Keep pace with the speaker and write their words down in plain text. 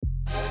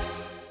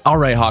All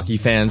right, hockey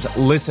fans,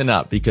 listen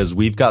up because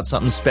we've got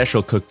something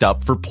special cooked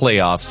up for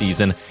playoff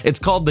season. It's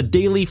called the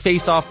Daily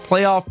Face-Off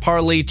Playoff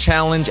Parlay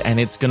Challenge, and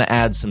it's going to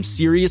add some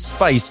serious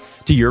spice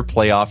to your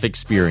playoff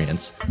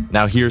experience.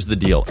 Now, here's the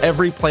deal.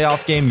 Every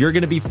playoff game, you're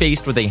going to be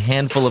faced with a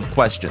handful of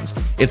questions.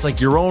 It's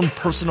like your own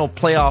personal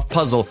playoff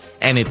puzzle,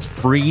 and it's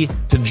free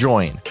to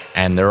join.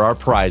 And there are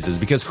prizes,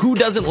 because who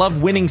doesn't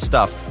love winning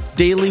stuff?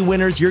 Daily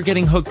winners, you're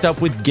getting hooked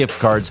up with gift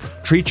cards.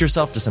 Treat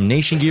yourself to some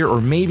Nation gear or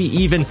maybe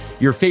even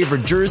your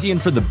favorite jersey.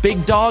 And for the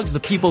big dogs, the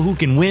people who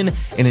can win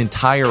an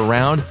entire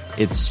round,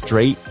 it's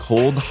straight,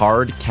 cold,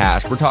 hard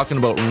cash. We're talking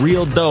about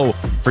real dough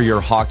for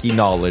your hockey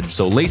knowledge.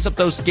 So lace up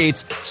those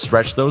skates,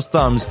 stretch those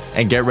thumbs,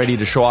 and get ready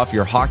to show off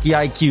your hockey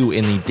IQ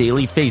in the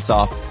Daily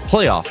Face-Off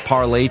Playoff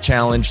Parlay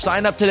Challenge.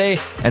 Sign up today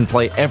and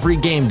play every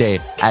game day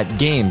at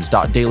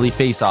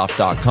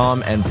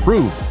games.dailyfaceoff.com and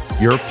prove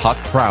your puck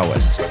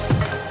prowess.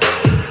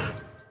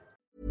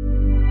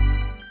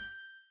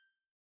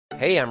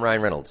 Hey, I'm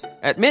Ryan Reynolds.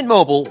 At Mint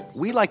Mobile,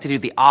 we like to do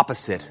the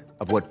opposite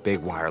of what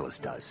Big Wireless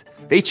does.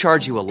 They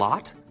charge you a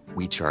lot,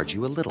 we charge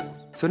you a little.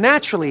 So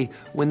naturally,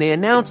 when they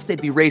announced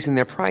they'd be raising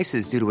their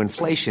prices due to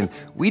inflation,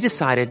 we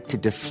decided to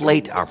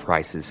deflate our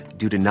prices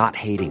due to not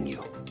hating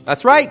you.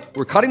 That's right.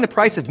 We're cutting the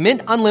price of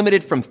Mint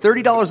Unlimited from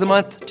 $30 a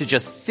month to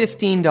just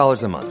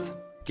 $15 a month.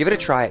 Give it a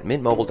try at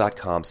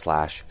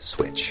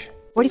mintmobile.com/switch.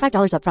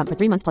 $45 up front for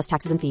 3 months plus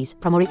taxes and fees.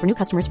 Promo rate for new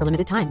customers for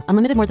limited time.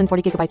 Unlimited more than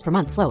 40 gigabytes per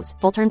month. Slows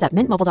full terms at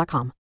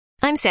mintmobile.com.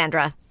 I'm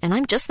Sandra, and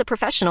I'm just the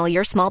professional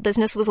your small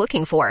business was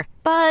looking for.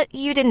 But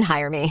you didn't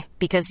hire me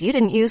because you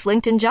didn't use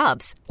LinkedIn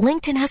Jobs.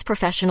 LinkedIn has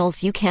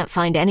professionals you can't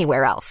find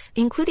anywhere else,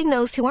 including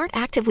those who aren't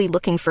actively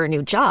looking for a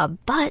new job,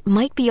 but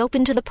might be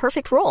open to the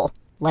perfect role,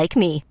 like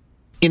me.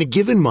 In a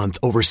given month,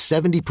 over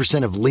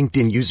 70% of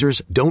LinkedIn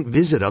users don't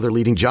visit other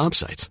leading job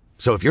sites.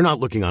 So if you're not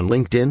looking on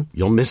LinkedIn,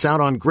 you'll miss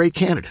out on great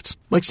candidates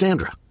like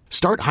Sandra.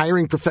 Start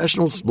hiring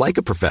professionals like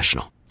a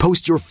professional.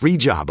 Post your free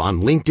job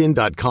on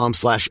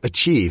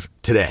linkedin.com/achieve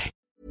today.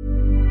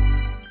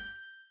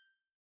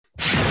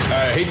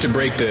 I hate to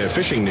break the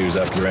fishing news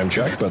after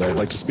Remchuk, but I'd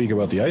like to speak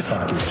about the ice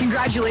hockey.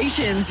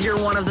 Congratulations,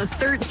 you're one of the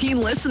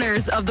 13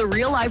 listeners of the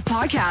Real Life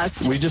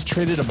Podcast. We just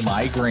traded a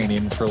migraine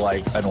in for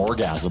like an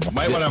orgasm.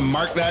 Might want to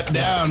mark that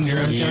down.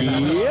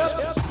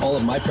 Yep. All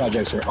of my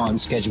projects are on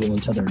schedule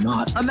until they're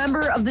not. A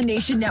member of the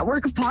Nation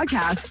Network of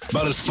Podcasts.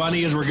 About as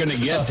funny as we're going to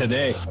get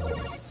today.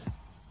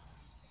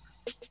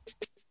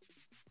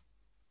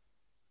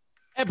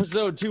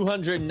 Episode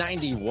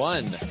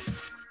 291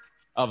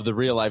 of the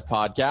Real Life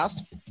Podcast,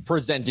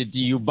 presented to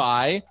you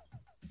by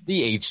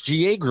the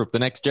HGA Group, the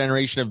next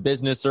generation of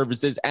business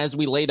services. As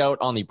we laid out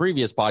on the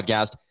previous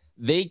podcast,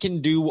 they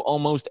can do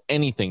almost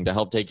anything to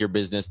help take your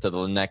business to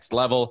the next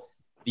level.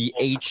 The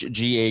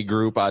HGA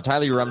Group,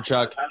 Tyler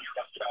Rumchuk,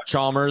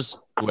 Chalmers,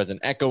 who has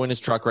an echo in his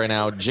truck right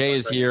now. Jay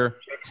is here.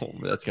 Oh,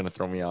 that's going to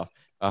throw me off.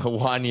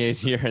 Wanye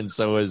is here, and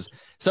so is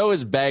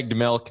Bagged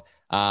Milk.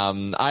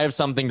 I have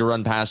something to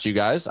run past you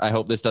guys. I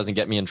hope this doesn't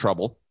get me in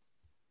trouble.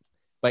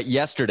 But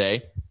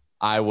yesterday,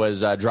 I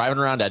was driving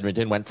around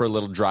Edmonton, went for a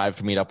little drive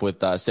to meet up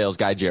with sales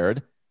guy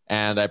Jared,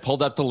 and I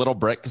pulled up to Little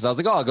Brick because I was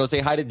like, oh, I'll go say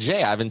hi to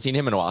Jay. I haven't seen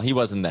him in a while. He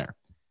wasn't there.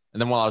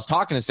 And then while I was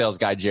talking to sales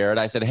guy Jared,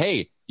 I said,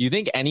 hey, do you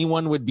think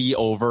anyone would be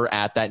over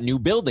at that new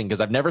building?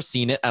 Because I've never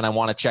seen it, and I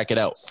want to check it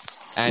out.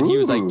 And he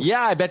was like,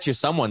 yeah, I bet you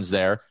someone's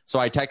there. So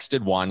I texted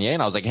Wanye,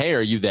 and I was like, hey,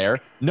 are you there?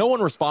 No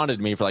one responded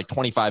to me for like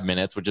 25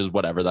 minutes, which is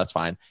whatever. That's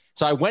fine.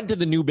 So I went to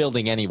the new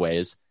building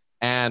anyways,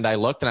 and I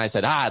looked, and I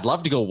said, I'd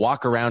love to go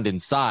walk around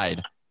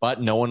inside,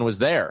 but no one was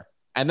there.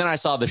 And then I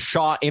saw the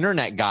Shaw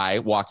internet guy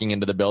walking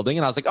into the building,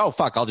 and I was like, oh,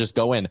 fuck, I'll just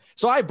go in.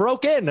 So I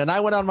broke in, and I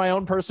went on my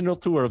own personal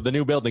tour of the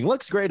new building.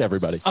 Looks great,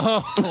 everybody.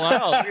 Oh,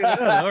 wow.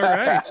 Yeah, all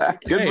right. Okay,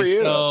 Good for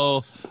you.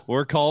 So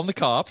we're calling the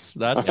cops.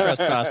 That's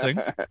trespassing.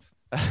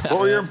 What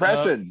were your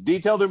impressions?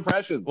 Detailed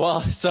impressions.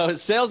 Well, so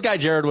sales guy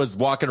Jared was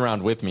walking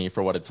around with me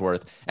for what it's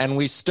worth. And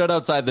we stood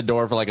outside the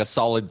door for like a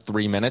solid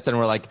 3 minutes. And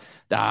we're like,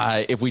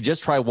 if we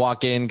just try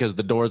walk in because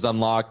the door's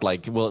unlocked,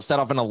 like we'll set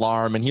off an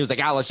alarm. And he was like,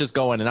 let's just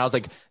go in. And I was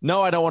like,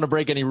 no, I don't want to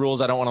break any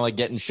rules. I don't want to like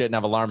get in shit and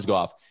have alarms go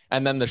off.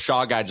 And then the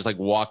Shaw guy just like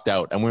walked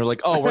out. And we were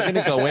like, oh, we're going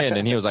to go in.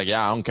 And he was like,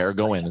 yeah, I don't care.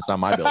 Go in. It's not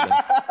my building.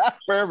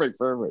 Perfect.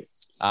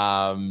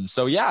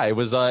 So yeah, it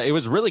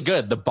was really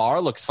good. The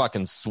bar looks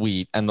fucking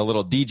sweet, and the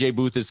little DJ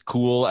booth is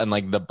cool, and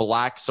like the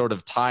black sort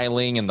of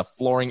tiling and the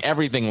flooring,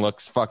 everything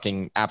looks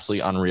fucking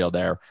absolutely unreal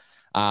there.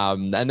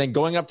 And then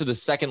going up to the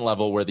second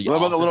level where what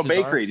about the little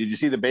bakery? Did you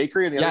see the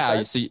bakery on the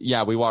other side?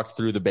 Yeah, we walked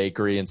through the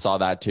bakery and saw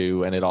that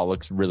too, and it all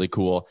looks really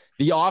cool.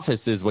 The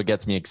office is what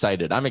gets me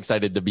excited. I'm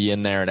excited to be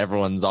in there, and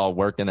everyone's all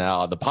working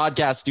out. The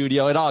podcast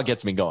studio, it all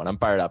gets me going. I'm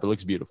fired up. It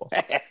looks beautiful.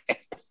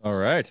 All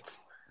right.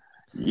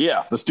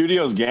 Yeah, the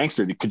studio's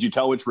gangster. Could you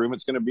tell which room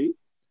it's going to be?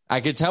 I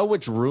could tell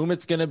which room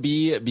it's going to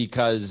be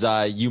because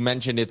you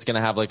mentioned it's going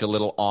to have like a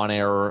little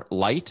on-air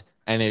light.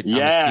 And I'm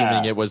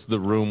assuming it was the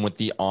room with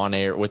the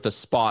on-air, with the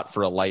spot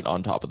for a light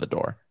on top of the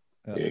door.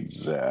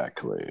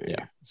 Exactly.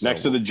 Yeah.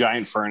 Next to the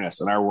giant furnace.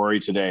 And our worry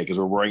today, because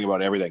we're worrying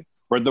about everything.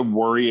 We're at the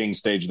worrying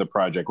stage of the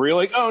project where you're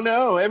like, oh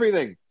no,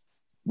 everything.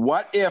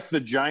 What if the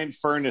giant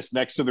furnace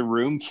next to the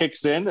room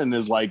kicks in and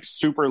is like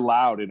super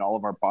loud in all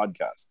of our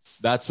podcasts?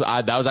 That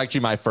was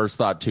actually my first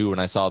thought too when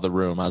I saw the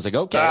room. I was like,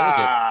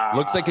 okay,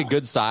 looks like a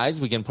good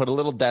size. We can put a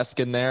little desk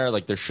in there.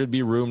 Like there should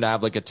be room to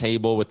have like a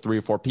table with 3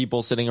 or 4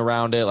 people sitting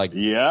around it. Like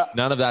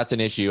none of that's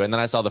an issue. And then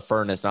I saw the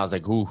furnace and I was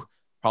like, ooh,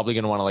 probably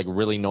going to want to like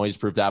really noise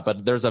proof that.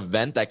 But there's a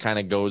vent that kind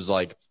of goes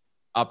like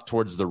up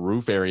towards the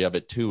roof area of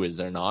it too. Is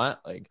there not?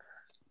 Like,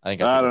 I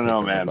don't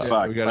know, man.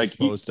 Fuck. We got like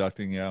exposed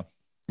ducting. Yeah.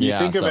 You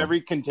think of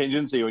every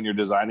contingency when you're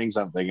designing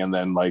something, and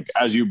then like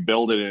as you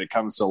build it and it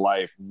comes to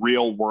life,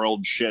 real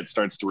world shit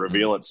starts to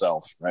reveal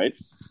itself, right?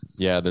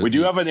 Yeah, we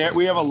do have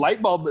we have a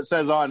light bulb that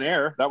says on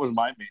air. That was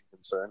my main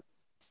concern.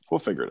 We'll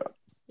figure it out.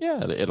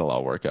 Yeah, it'll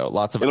all work out.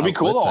 It'll be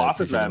cool. The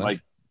office, man. Like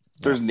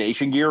there's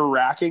Nation Gear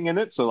racking in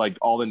it, so like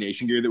all the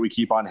Nation Gear that we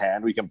keep on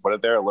hand, we can put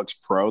it there. It looks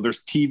pro. There's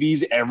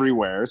TVs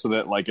everywhere, so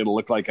that like it'll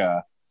look like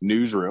a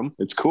newsroom.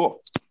 It's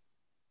cool.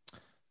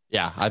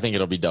 Yeah, I think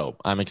it'll be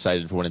dope. I'm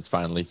excited for when it's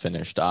finally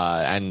finished.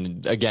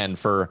 And again,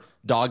 for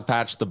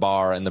Dogpatch, the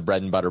bar, and the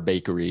Bread and Butter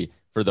Bakery,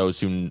 for those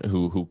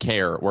who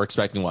care, we're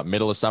expecting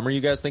middle of summer. You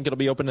guys think it'll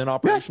be open and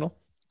operational?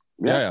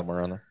 Yeah.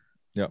 We're on there.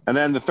 Yeah. And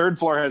then the third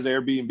floor has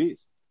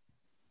Airbnbs.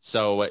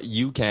 So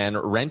you can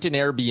rent an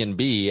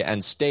Airbnb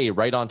and stay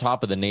right on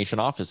top of the Nation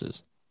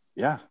offices.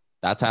 Yeah.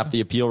 That's half the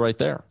appeal right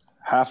there.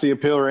 Half the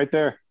appeal right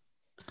there.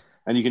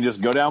 And you can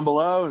just go down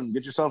below and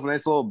get yourself a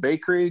nice little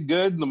bakery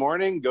good in the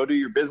morning, go do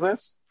your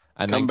business.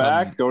 And come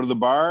back, go to the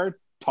bar,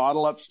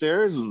 toddle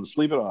upstairs, and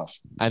sleep it off.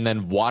 And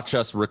then watch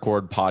us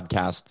record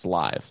podcasts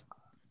live.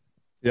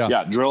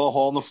 Yeah, drill a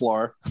hole in the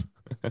floor.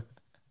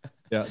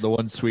 Yeah, the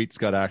one suite's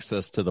got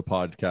access to the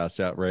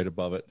podcast right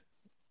above it.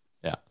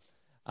 Yeah.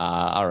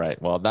 All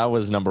right. Well, that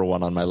was number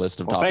 1 on my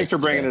list of topics. Thanks for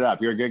bringing it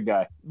up. You're a good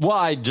guy. Well,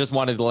 I just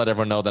wanted to let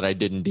everyone know that I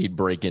did indeed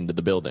break into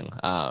the building.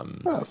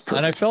 And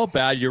I felt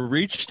bad. You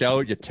reached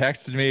out, you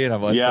texted me, and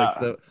I'm like,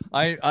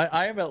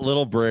 I am at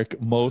Little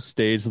Brick most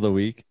days of the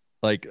week.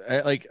 Like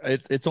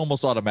it's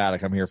almost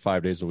automatic. I'm here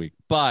 5 days a week,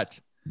 but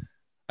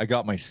I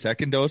got my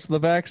second dose of the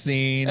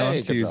vaccine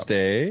on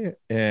Tuesday,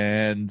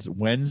 and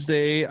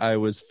Wednesday I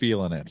was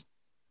feeling it.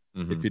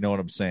 Mm-hmm. If you know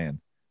what I'm saying.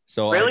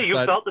 So really, you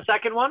felt the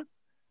second one?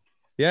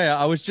 Yeah,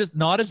 I was just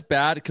not as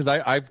bad because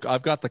I've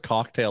got the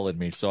cocktail in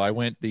me. So I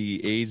went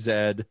the AZ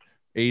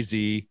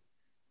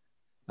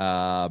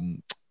Pfizer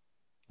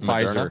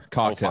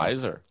cocktail.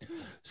 Pfizer.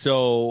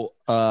 So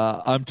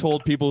I'm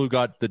told people who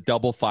got the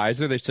double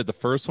Pfizer, they said the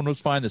first one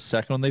was fine. The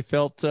second one they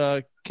felt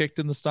kicked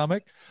in the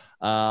stomach.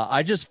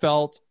 I just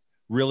felt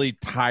really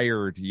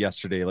tired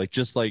yesterday,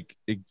 just like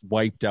it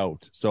wiped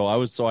out. So I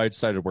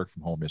decided to work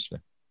from home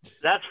yesterday.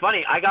 That's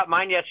funny. I got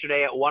mine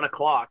yesterday at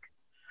 1:00.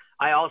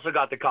 I also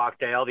got the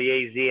cocktail, the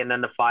AZ, and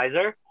then the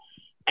Pfizer,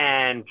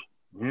 and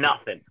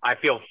nothing. I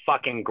feel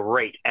fucking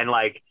great, and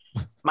like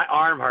my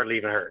arm hardly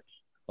even hurts.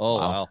 Oh,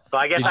 wow. So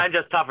I guess I'm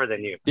just tougher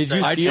than you. Did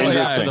you feel it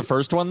after the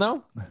first one,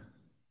 though?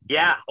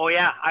 Yeah. Oh,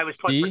 yeah. I was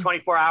for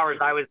 24 hours.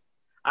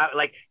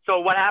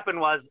 So what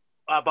happened was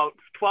about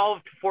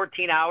 12 to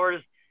 14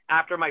 hours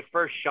after my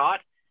first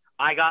shot,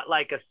 I got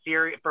like a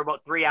series for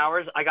about 3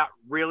 hours. I got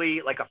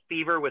really like a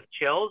fever with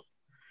chills.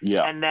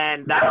 Yeah. And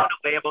then that went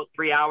away about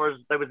 3 hours.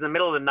 It was in the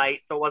middle of the night,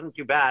 so it wasn't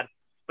too bad.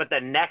 But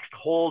the next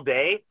whole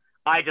day,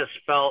 I just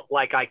felt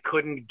like I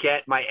couldn't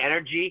get my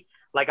energy.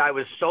 Like I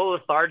was so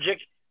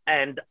lethargic.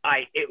 And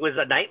it was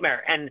a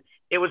nightmare. And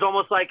it was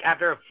almost like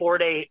after a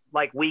 4-day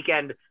like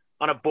weekend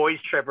on a boys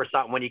trip or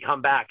something, when you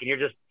come back and you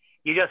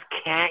just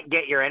can't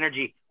get your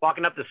energy.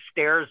 Walking up the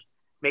stairs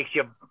makes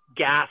you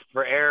gasp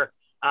for air.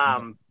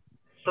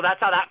 So that's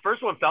how that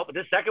first one felt. But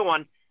this second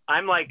one,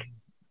 I'm like,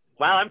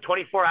 wow, I'm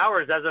 24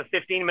 hours as of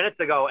 15 minutes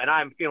ago, and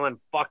I'm feeling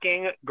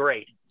fucking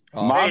great.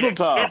 Mazel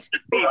tov.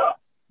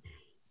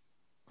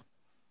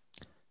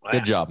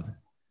 Good job.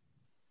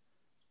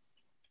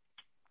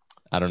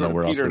 I don't know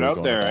where else we were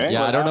going there, eh?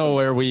 Yeah, I don't know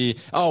where we.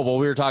 Oh, well,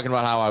 we were talking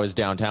about how I was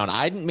downtown.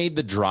 I hadn't made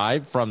the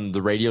drive from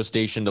the radio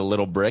station to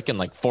Little Brick in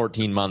like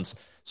 14 months.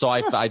 So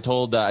I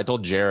told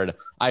Jared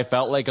I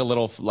felt like a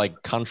little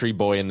like country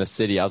boy in the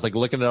city. I was like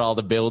looking at all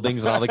the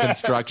buildings and all the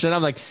construction.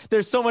 I'm like,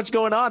 there's so much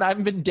going on. I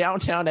haven't been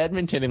downtown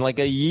Edmonton in like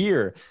a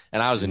year,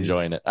 and I was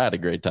enjoying it. I had a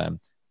great time.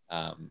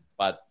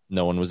 But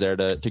no one was there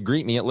to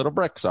greet me at Little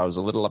Brick, so I was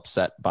a little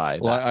upset by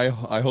that.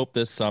 Well, I hope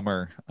this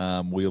summer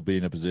we'll be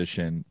in a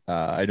position.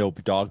 I know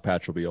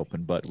Dogpatch will be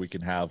open, but we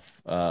can have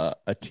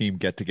a team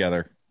get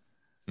together.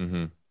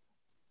 Mm-hmm.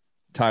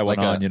 Tie one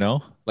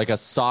on, like a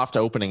soft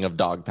opening of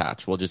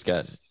Dogpatch. We'll just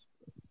get.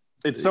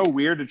 It's so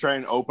weird to try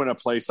and open a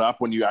place up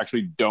when you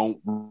actually don't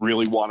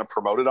really want to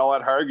promote it all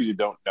that hard because you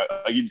don't.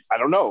 I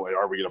don't know.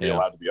 Are we going to be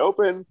allowed to be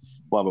open?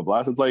 Blah blah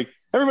blah. So it's like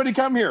everybody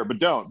come here, but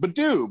don't, but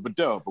do, but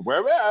don't, but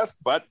wear a mask,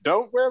 but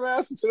don't wear a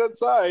mask and sit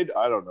outside.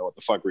 I don't know what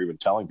the fuck we're even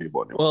telling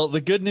people anymore. Well,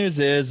 the good news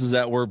is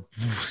that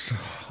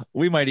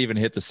we might even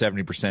hit the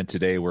 70%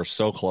 today. We're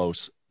so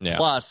close. Yeah.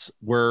 Plus,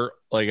 we're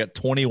like at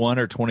 21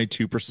 or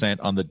 22%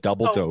 on the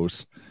double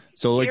dose.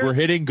 So like we're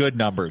hitting good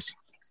numbers.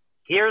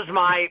 Here's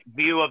my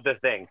view of the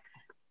thing.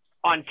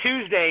 On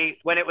Tuesday,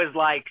 when it was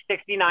like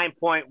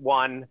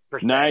 69.1%.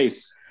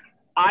 Nice.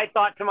 I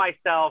thought to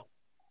myself,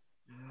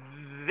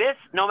 this,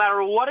 no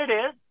matter what it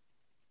is,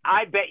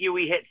 I bet you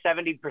we hit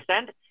 70%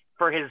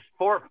 for his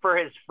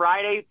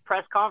Friday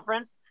press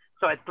conference.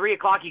 So at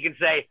 3:00, you can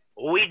say,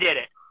 we did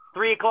it.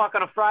 3:00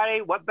 on a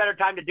Friday, what better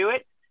time to do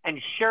it?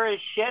 And sure as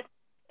shit,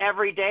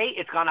 every day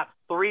it's gone up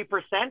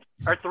 3%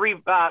 or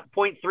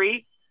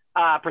 3.3%.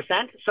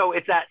 So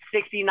it's at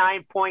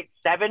 69.7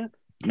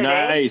 today.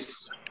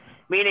 Nice.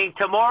 Meaning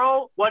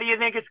tomorrow, what do you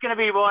think it's going to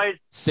be, boys?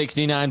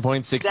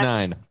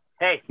 69.69.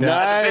 Hey,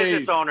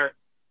 nice.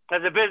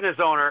 as a business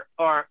owner,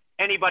 or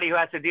anybody who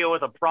has to deal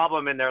with a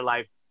problem in their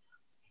life,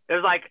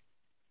 there's like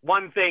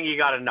one thing you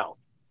got to know.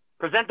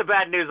 Present the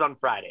bad news on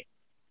Friday.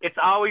 It's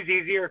always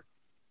easier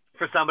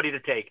for somebody to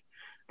take.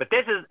 But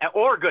this is,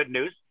 or good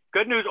news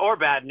or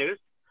bad news.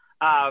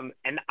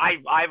 And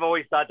I've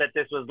always thought that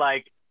this was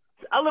like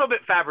a little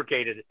bit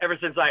fabricated ever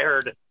since I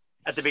heard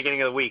at the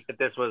beginning of the week that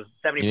this was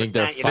 70%.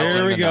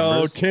 There we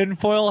go.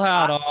 Tinfoil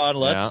hat on.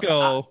 Let's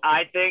go.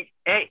 I think,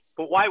 hey,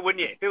 but why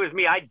wouldn't you? If it was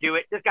me, I'd do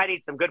it. This guy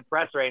needs some good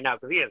press right now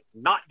because he is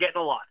not getting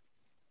a lot.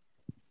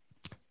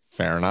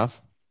 Fair enough.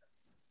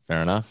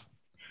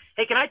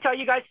 Hey, can I tell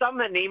you guys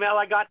something? An email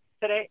I got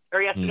today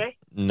or yesterday?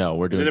 No,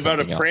 we're doing. Is it about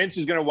a else. prince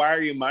who's going to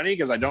wire you money?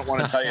 Because I don't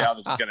want to tell you how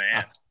this is going to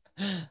end.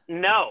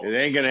 No, it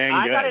ain't going to end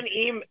good.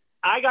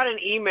 I got an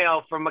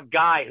email from a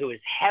guy who is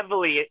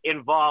heavily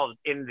involved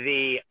in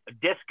the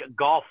disc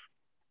golf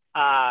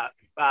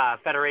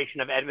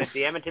federation of Edmonton,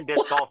 the Edmonton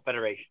Disc Golf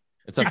Federation.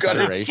 It's a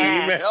federation.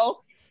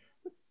 Email?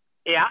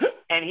 Yeah,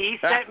 and he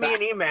sent me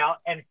an email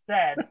and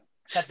said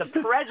that the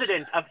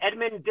president of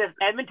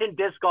Edmonton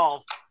Disc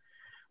Golf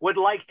would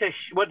like to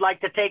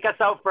take us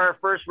out for our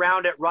first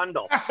round at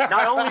Rundle.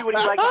 Not only would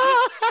he like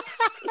to,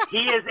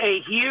 he is a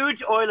huge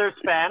Oilers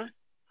fan.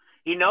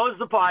 He knows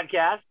the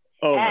podcast.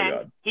 Oh and my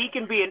God. He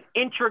can be an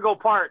integral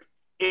part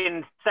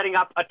in setting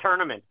up a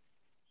tournament.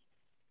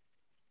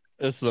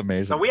 This is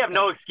amazing. So we have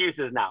no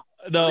excuses now.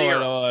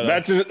 No.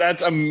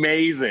 That's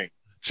amazing.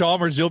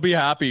 Chalmers, you'll be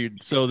happy.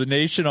 So the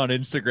Nation on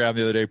Instagram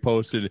the other day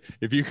posted,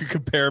 if you could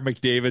compare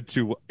McDavid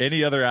to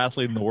any other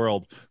athlete in the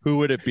world, who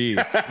would it be?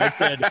 I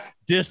said,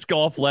 disc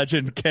golf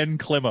legend Ken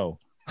Klimo.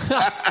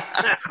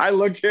 I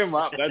looked him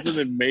up. That's an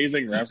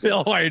amazing reference.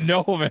 Oh, I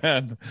know,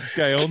 man.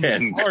 Guy owns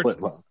Ken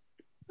Klimo.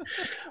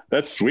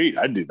 That's sweet.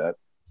 I'd do that.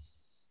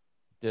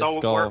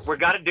 So we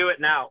got to do it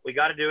now.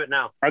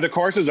 Are the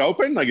courses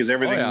open? Like, is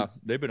everything? Oh, yeah.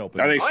 They've been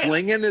open. Are they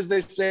flinging, as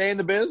they say in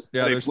the biz?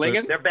 Yeah, are they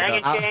flinging? They're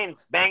banging chains.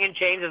 Banging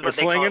chains is what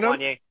they flinging call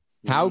them? it.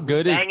 How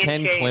good is Banging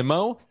Ken chains.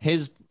 Klimo?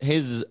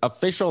 His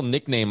official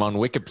nickname on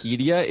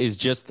Wikipedia is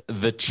just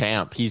the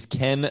Champ. He's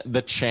Ken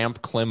the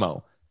Champ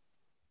Klimo.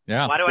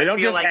 Yeah. Why do They I don't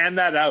feel just like, hand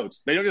that out.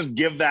 They don't just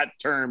give that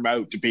term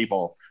out to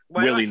people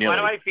willy-nilly. Why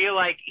do I feel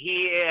like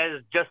he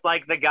is just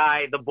like the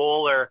guy, the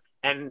bowler,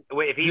 and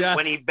if he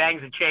when he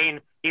bangs a chain,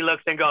 he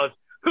looks and goes,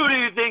 "Who do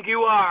you think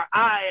you are?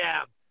 I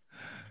am."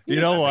 You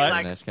know what?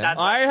 Nice guy.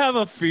 I have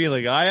a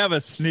feeling, I have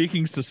a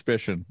sneaking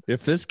suspicion,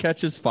 if this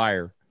catches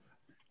fire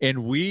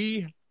and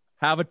we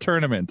have a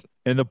tournament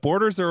and the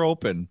borders are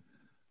open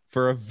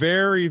for a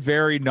very,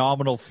 very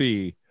nominal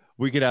fee,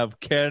 we could have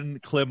Ken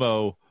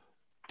Klimo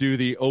do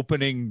the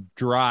opening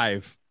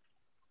drive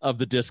of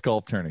the disc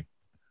golf tourney.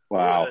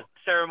 Wow. The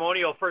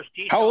ceremonial first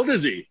tee. How old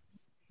is he?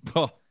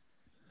 Oh.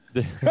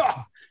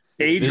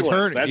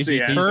 Ageless. That's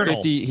the answer.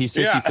 He's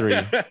 53.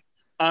 Yeah.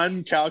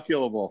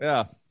 Uncalculable.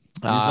 Yeah.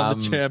 He's on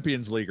the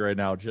Champions League right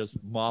now, just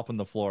mopping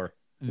the floor.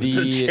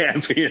 The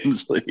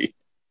Champions League.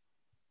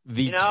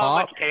 You know how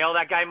much tail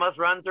that guy must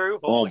run through?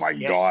 Oh my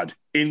God.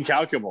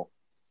 Incalculable.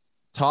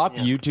 Top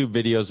YouTube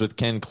videos with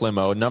Ken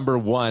Klimo. Number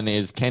 1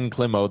 is Ken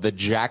Klimo, the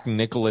Jack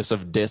Nicklaus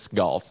of disc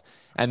golf.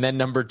 And then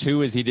number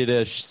 2 is he did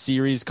a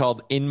series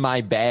called In My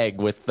Bag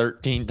with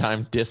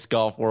 13-time disc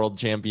golf world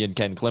champion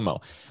Ken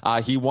Klimo.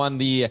 He won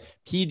the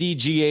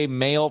PDGA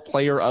Male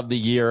Player of the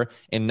Year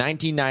in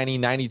 1990,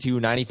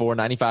 92, 94,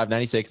 95,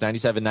 96,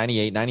 97,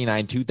 98,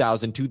 99,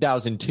 2000,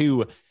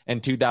 2002,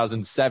 and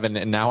 2007.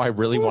 And now I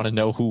really want to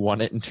know who won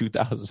it in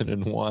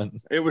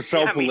 2001. It was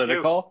so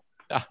political.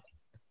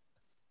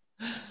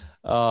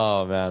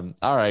 Oh, man.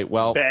 All right.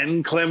 Well,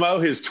 Ben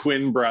Klimo, his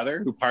twin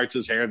brother, who parts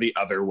his hair the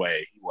other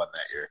way, he won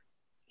that year.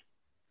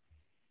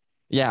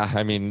 Yeah,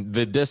 I mean,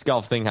 the disc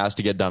golf thing has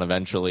to get done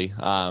eventually.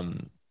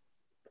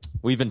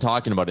 We've been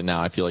talking about it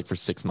now, I feel like, for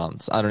 6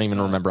 months. I don't even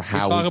remember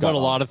how we talk about a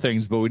lot of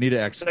things, but we need to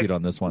execute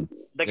on this one.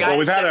 Well,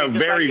 we've had a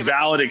very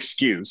valid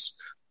excuse.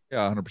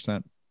 Yeah,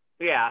 100%.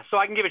 Yeah, so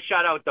I can give a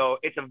shout out though.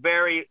 It's a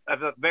very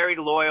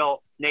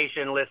loyal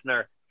Nation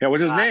listener. Yeah,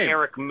 what's his name?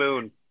 Eric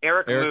Moon.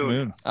 Eric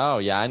Moon. Oh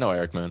yeah, I know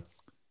Eric Moon.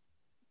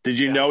 Did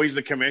you know he's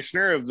the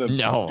commissioner of the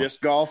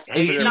disc golf?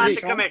 He's not the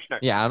commissioner.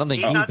 Yeah, I don't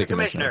think he's not the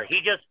commissioner.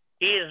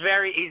 He's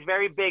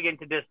very big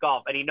into disc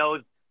golf, and he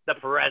knows the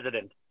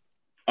president.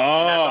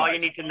 Oh, that's all you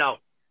need to know.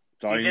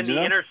 He's in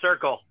the inner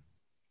circle.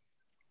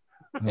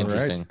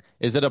 Interesting. Right.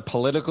 Is it a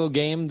political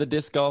game, the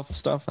disc golf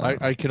stuff?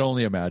 I can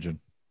only imagine.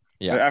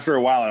 Yeah. After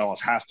a while, it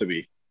almost has to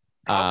be.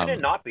 How can it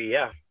not be?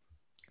 Yeah.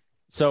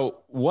 So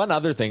one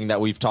other thing that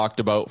we've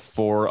talked about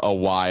for a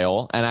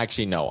while, and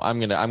actually, no, I'm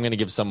gonna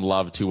give some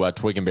love to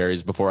Twig and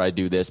Berries before I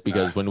do this,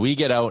 because when we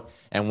get out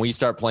and we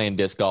start playing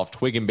disc golf,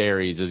 Twig and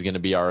Berries is going to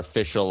be our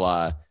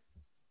official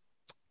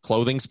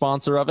clothing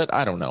sponsor of it.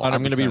 I don't know. 100%.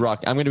 I'm going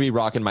to be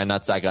rocking my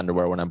nutsack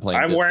underwear when I'm playing.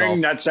 I'm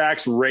wearing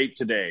nutsacks right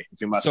today.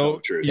 If you must know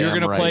the truth, you're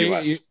going to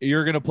play.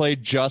 You're going to play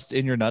just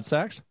in your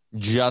nutsacks.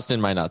 Just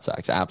in my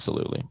nutsacks,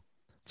 absolutely.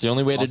 It's the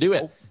only way to do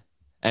it.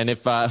 And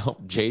if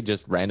Jay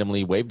just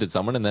randomly waved at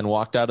someone and then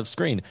walked out of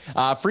screen.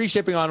 Free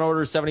shipping on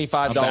orders,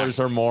 $75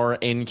 or more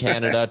in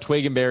Canada,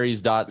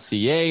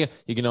 twigandberries.ca.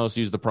 You can also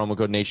use the promo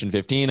code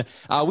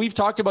NATION15. We've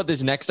talked about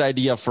this next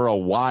idea for a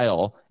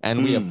while,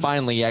 and we have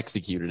finally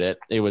executed it.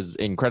 It was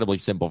incredibly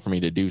simple for me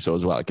to do so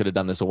as well. I could have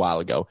done this a while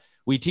ago.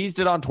 We teased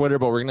it on Twitter,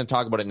 but we're going to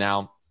talk about it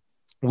now.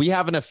 We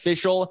have an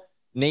official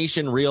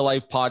Nation Real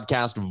Life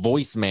Podcast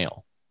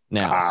voicemail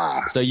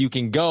now. So you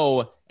can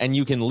go and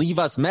you can leave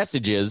us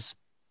messages.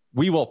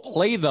 We will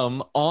play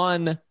them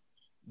on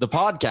the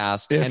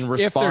podcast and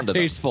respond if they're to them.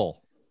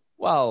 Tasteful.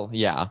 Well,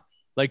 yeah.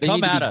 Like, they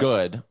come need to at be us.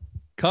 Good.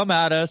 Come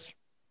at us.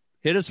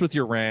 Hit us with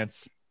your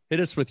rants. Hit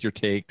us with your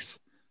takes.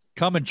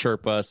 Come and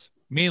chirp us.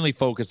 Mainly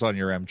focus on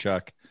your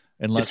Chuck.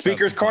 And let's it's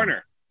Speaker's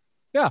Corner.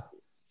 Yeah.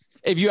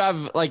 If you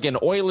have like an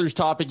Oilers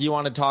topic you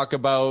want to talk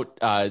about,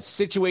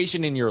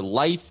 situation in your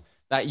life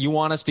that you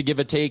want us to give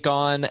a take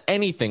on,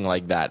 anything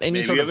like that,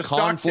 any sort of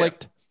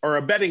conflict. Or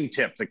a betting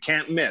tip that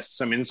can't miss,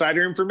 some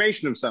insider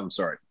information of some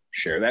sort.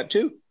 Share that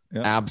too.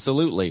 Yeah.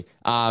 Absolutely.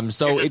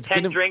 So it's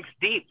 10 drinks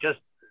deep,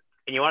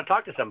 and you want to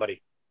talk to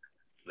somebody,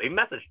 leave a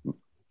message.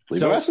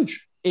 Leave a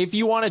message. If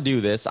you want to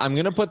do this, I'm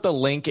going to put the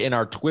link in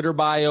our Twitter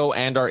bio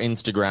and our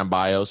Instagram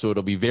bio, so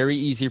it'll be very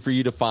easy for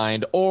you to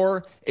find,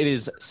 or it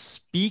is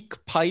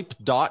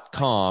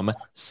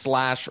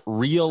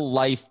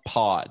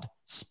speakpipe.com/reallifepod.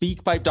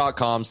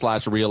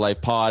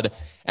 speakpipe.com/reallifepod.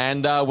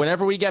 And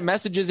whenever we get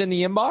messages in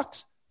the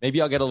inbox, maybe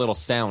I'll get a little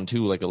sound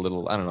too, like a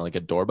little, I don't know, like a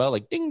doorbell,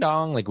 like ding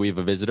dong, like we have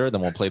a visitor.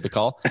 Then we'll play the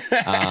call.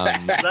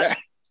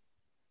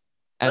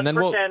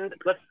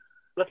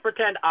 Let's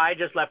pretend I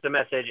just left a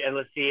message, and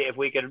let's see if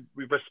we can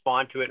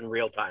respond to it in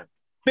real time.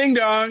 Ding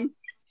dong.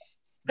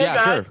 Hey yeah,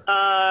 guys, sure.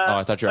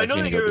 I thought you were I know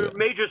actually that going to go do your it.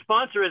 major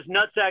sponsor is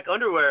Nutsack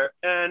Underwear,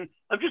 and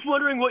I'm just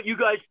wondering what you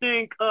guys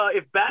think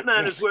if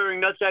Batman is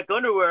wearing Nutsack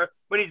Underwear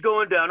when he's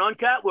going down on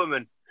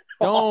Catwoman.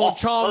 No,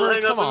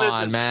 Chalmers, come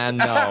on, man.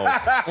 No.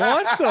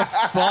 What the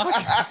fuck?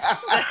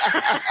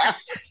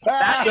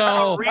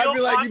 So I'd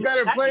be like, you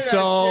better play that.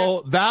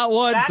 So that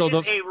one. That so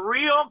is a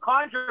real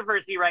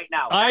controversy right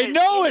now. I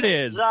know it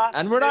is,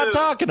 and we're not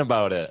talking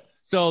about it.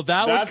 So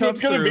that's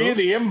what's going to be in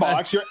the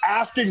inbox. You're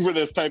asking for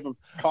this type of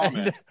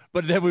comment,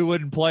 but then we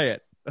wouldn't play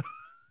it.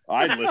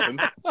 I'd listen.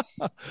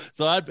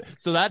 So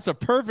that's a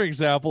perfect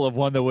example of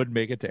one that wouldn't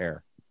make it to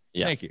air.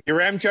 Yeah. Thank you. Your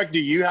Chuck,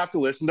 do you have to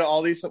listen to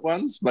all these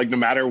ones? Like, no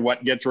matter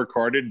what gets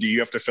recorded, do you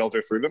have to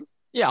filter through them?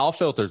 Yeah, I'll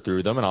filter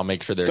through them and I'll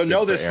make sure they're so good know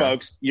for this, air.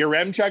 folks. Your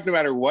Chuck, no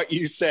matter what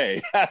you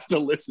say, has to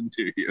listen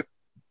to you.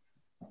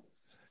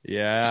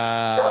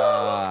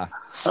 Yeah.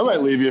 I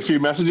might leave you a few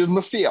messages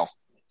myself.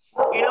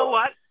 You know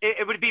what?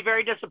 It would be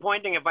very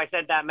disappointing if I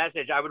sent that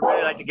message. I would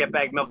really like to get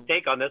Bag Milk's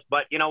take on this,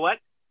 but you know what?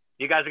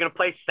 You guys are going to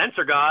play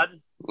Censor God.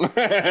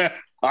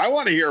 I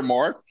want to hear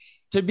more.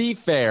 To be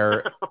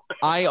fair,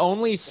 I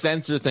only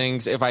censor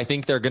things if I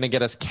think they're going to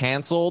get us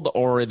canceled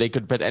or they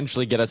could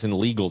potentially get us in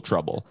legal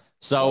trouble.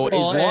 So as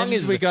long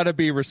as we got to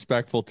be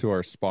respectful to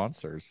our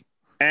sponsors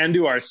and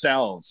to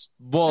ourselves.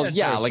 Well,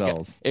 yeah,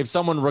 like if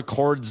someone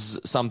records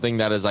something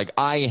that is like,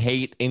 I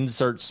hate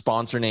insert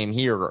sponsor name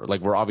here,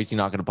 like we're obviously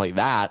not going to play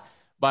that.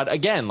 But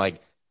again, like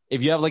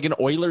if you have like an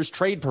Oilers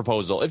trade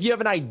proposal, if you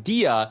have an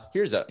idea,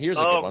 here's a good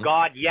one. Oh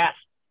God, yes.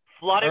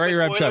 Flooded all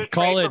right, with Oilers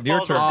call trade in your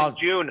turn. proposals in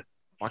June.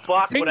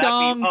 Fuck, ding would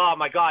dong. That be? Oh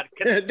my God.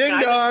 Ding can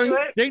I dong. do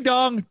it? Ding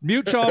dong.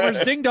 Mute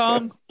Chalmers. Ding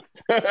dong.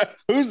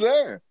 Who's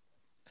there?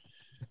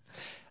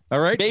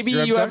 All right. Maybe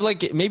you have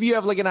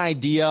like an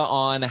idea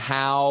on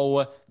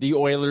how the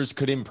Oilers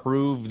could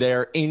improve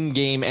their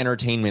in-game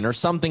entertainment or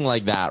something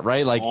like that,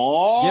 right? Like,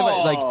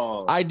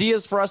 like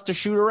ideas for us to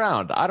shoot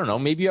around. I don't know.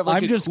 Maybe you have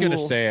like I'm just gonna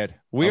say it.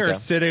 We are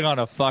sitting on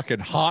a fucking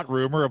hot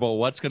rumor about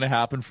what's gonna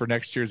happen for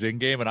next year's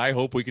in-game, and I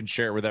hope we can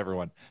share it with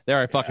everyone.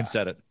 There, I fucking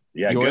said it.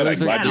 Yeah, the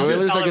Oilers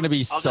are going to be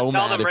I'll so tell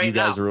mad them if right you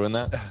guys now. ruin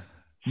that.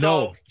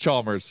 No,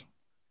 Chalmers.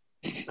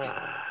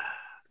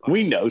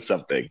 We know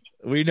something.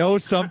 We know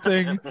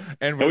something,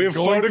 and we we're have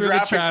going through the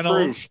photographic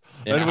channels, proof.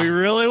 and we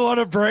really want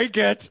to break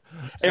it.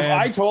 If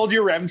I told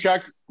you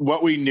Remchuk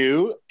what we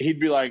knew, he'd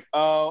be like,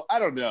 "Oh, I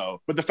don't know."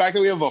 But the fact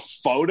that we have a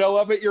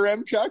photo of it, your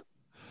Remchuk,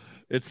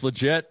 it's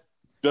legit.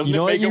 Doesn't You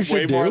know it make what you it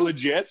way should more do?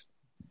 legit?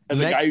 As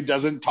a guy who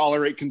doesn't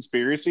tolerate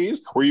conspiracies,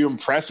 were you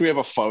impressed? We have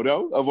a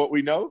photo of what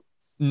we know.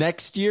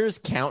 Next year's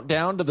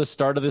countdown to the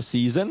start of the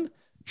season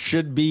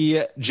should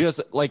be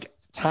just like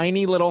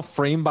tiny little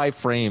frame by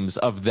frames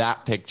of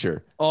that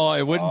picture. Oh,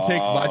 it wouldn't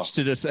take much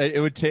to just. It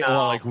would take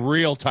like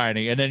real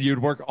tiny, and then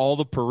you'd work all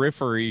the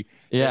periphery.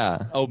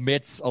 Yeah,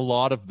 omits a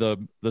lot of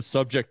the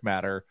subject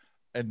matter,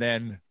 and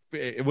then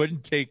it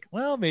wouldn't take.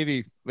 Well,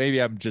 maybe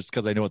I'm just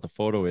because I know what the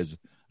photo is.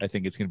 I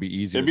think it's going to be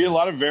easier. There'd be a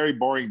lot of very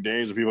boring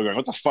days of people going,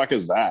 "What the fuck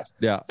is that?"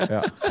 Yeah.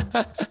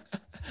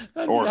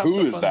 Or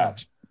who is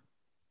that?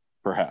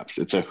 Perhaps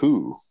it's a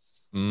who.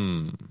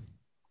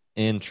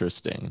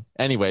 Interesting.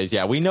 Anyways,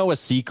 yeah, we know a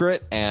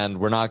secret, and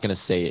we're not going to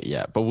say it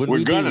yet. But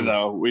we're gonna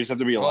though. We just have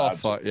to be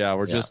allowed. Yeah,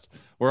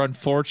 we're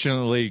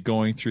unfortunately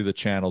going through the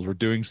channels. We're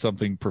doing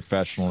something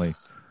professionally.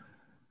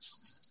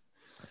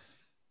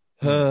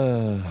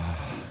 Anyways,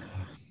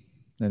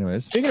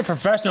 speaking of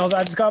professionals,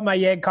 I just got my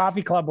Yeg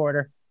Coffee Club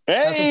order. Hey!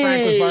 That's what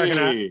Frank was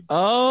barking at.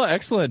 Oh,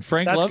 excellent!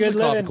 Frank loves the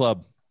coffee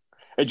club.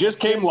 It just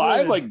came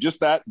live, like just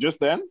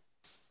then.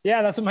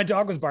 Yeah, that's what my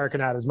dog was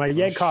barking at. Is my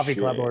Yeg Coffee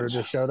Club order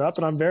just showed up,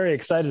 and I'm very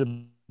excited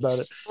about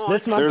it.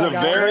 This month, there's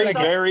a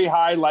very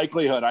high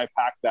likelihood I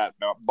packed that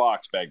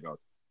box bag though.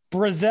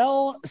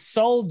 Brazil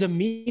Sol de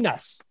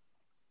Minas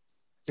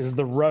is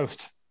the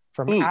roast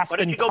from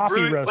Aspen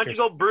Coffee Roasters. Why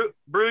don't you go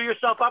brew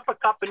yourself up a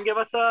cup and give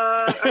us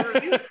a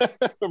review?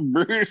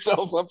 Brew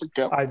yourself up a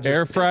cup.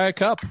 Air fry a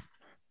cup.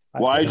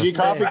 YG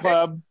Coffee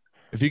Club.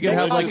 If you could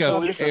have like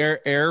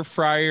a air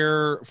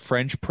fryer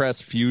French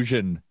press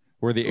fusion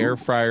where the air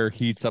fryer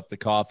heats up the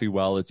coffee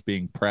while it's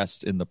being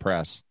pressed in the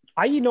press.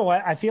 You know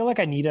what? I feel like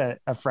I need a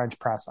French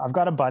press. I've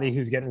got a buddy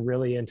who's getting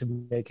really into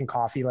making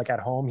coffee like at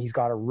home. He's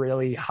got a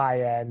really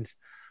high end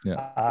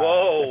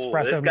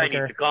espresso this guy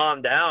maker. needs to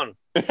calm down.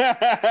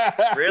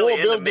 Really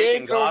Bill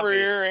Gates over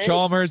here. Eh?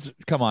 Chalmers,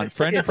 come on,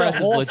 French press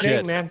is legit,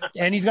 thing, man.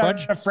 And he's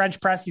got a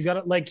French press. He's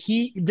got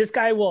this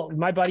guy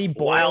my buddy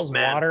boils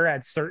water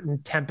at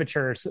certain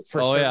temperatures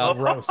for certain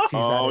roasts.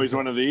 He's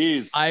one of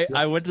these.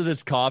 I went to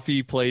this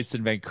coffee place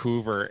in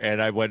Vancouver,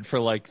 and I went for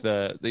like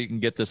you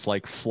can get this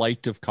like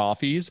flight of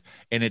coffees,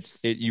 and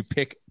you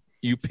pick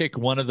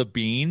one of the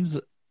beans,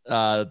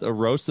 the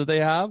roast that they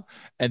have,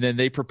 and then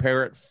they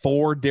prepare it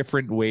 4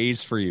 different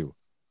ways for you.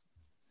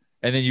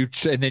 And then you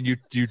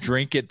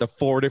drink it the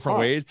 4 different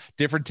ways,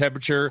 different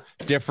temperature,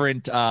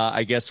 different.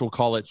 I guess we'll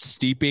call it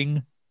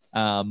steeping.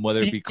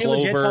 Whether it be clover.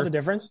 You legit tell the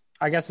difference?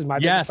 I guess is my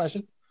biggest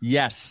question.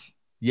 Yes.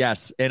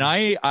 And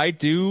I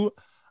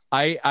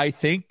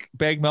think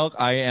Bag Milk.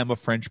 I am a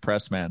French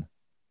press man.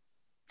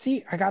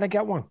 See, I gotta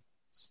get one.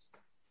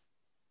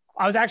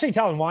 I was actually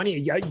telling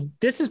Wanya,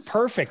 this is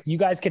perfect. You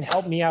guys can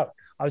help me out.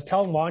 I was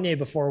telling Wanya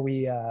before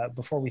we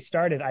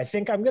started, I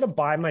think I'm going to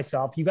buy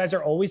myself. You guys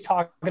are always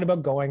talking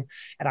about going,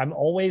 and I'm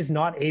always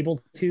not able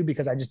to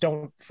because I just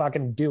don't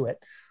fucking do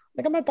it.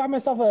 Like I might buy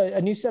myself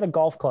a new set of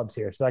golf clubs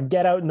here so I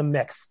get out in the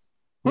mix.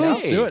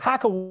 Do it.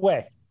 Hack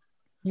away.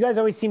 You guys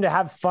always seem to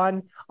have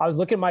fun. I was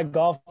looking at my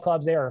golf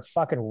clubs. They are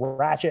fucking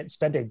ratchet.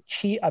 I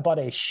bought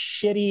a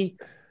shitty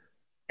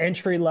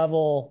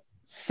entry-level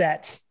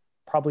set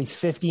probably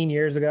 15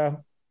 years ago.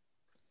 A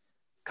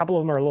couple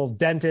of them are a little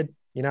dented.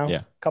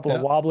 A couple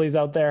of wobblies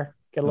out there.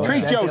 Get a little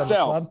treat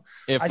yourself.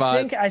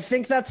 I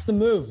think that's the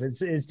move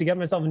is to get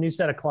myself a new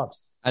set of clubs.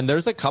 And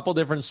there's a couple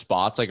different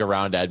spots like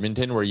around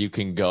Edmonton where you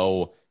can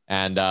go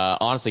and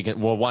honestly,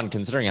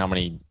 considering how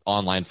many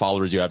online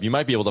followers you have, you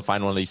might be able to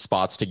find one of these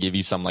spots to give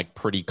you some like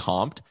pretty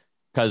comped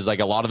because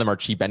like a lot of them are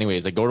cheap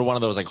anyways. Like go to one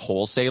of those like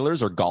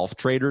wholesalers or golf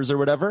traders or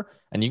whatever,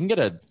 and you can get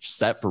a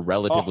set for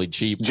relatively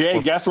cheap.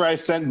 Jay, guess where I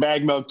sent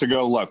Bag Milk to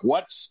go look?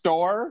 What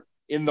store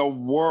in the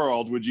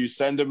world would you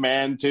send a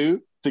man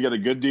to get a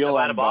good deal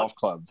on golf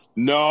clubs?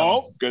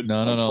 No, good.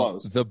 No.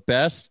 Close. The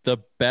best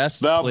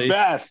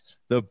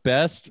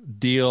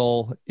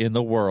deal in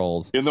the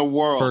world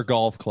for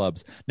golf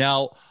clubs.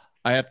 Now,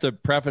 I have to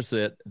preface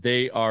it.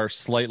 They are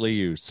slightly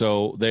used,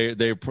 so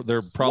they're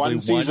probably one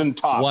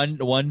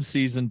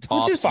season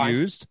tops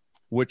used,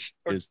 which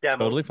is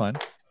totally fine.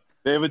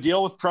 They have a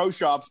deal with pro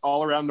shops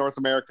all around North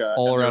America.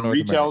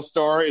 Retail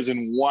store is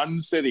in one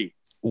city.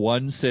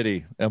 One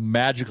city, a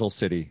magical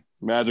city.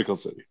 I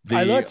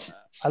looked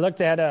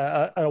at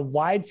a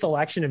wide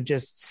selection of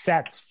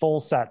just full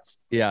sets.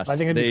 Yes, I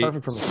think it'd be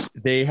perfect for me.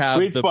 They have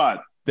sweet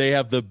spot. They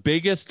have the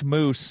biggest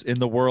moose in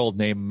the world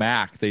named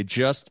Mac. They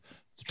just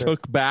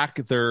took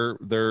back their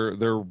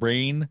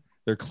reign,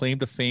 their claim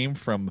to fame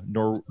from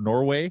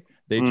Norway.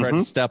 They tried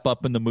to step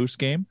up in the moose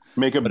game,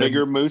 make a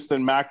bigger moose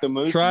than Mac the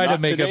Moose. Try to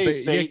make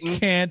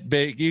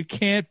you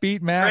can't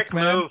beat Mac, Prick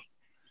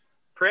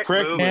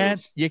man.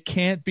 Move. You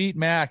can't beat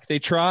Mac. They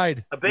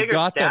tried. A bigger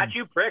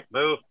statue, prick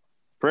move.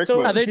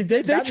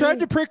 They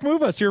tried to prick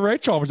move us. You're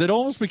right, Chalmers. It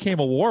almost became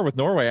a war with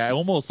Norway. I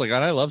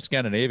love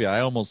Scandinavia. I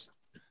almost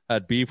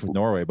had beef with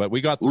Norway, but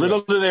we got through. Little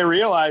did they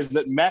realize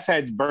that meth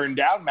heads burned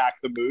down Mac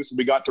the Moose, and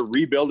we got to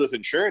rebuild with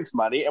insurance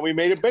money, and we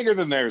made it bigger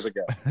than theirs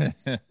again.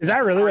 Is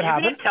that really what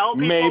happened?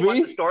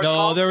 Maybe.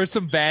 No, there was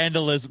some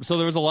vandalism. So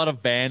there was a lot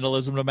of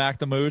vandalism to Mac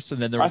the Moose, and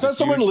then there was I thought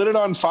someone lit it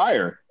on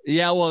fire.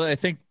 Yeah, well, I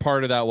think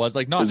part of that was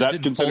like is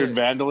that considered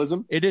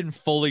vandalism? It didn't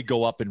fully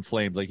go up in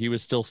flames. Like he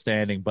was still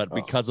standing, but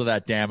because of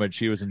that damage,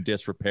 he was in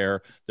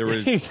disrepair. There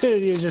was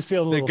you just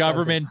feel the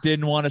government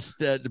didn't want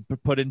to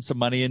put in some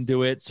money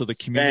into it, so the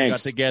community got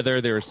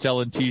together. They were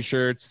selling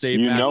T-shirts. Did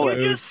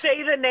you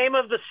say the name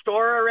of the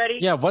store already?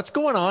 Yeah, what's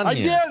going on? I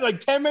did like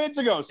 10 minutes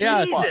ago.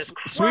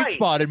 Sweet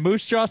Spot in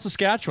Moose Jaw,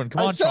 Saskatchewan.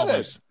 Come on,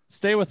 Chalmers.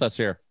 Stay with us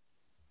here.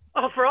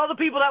 Oh, for all the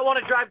people that want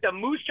to drive to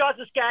Moose Jaw,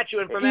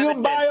 Saskatchewan from You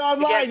Edmonton, buy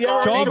online,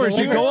 yeah. Chalmers,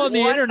 you go on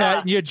the What internet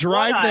and you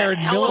drive what a there in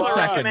hell of a milliseconds.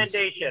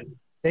 recommendation.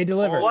 They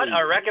deliver. What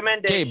a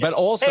recommendation. Okay, but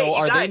also, Hey,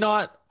 are they guys,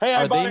 not? Hey,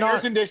 I are bought they an air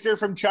not? conditioner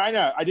from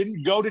China. I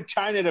didn't go to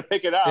China to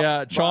pick it up.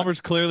 Yeah,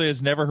 Chalmers clearly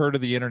has never heard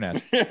of the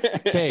internet.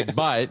 Okay,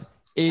 but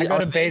I go are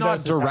to they not Bezos'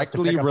 house to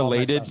directly pick up all my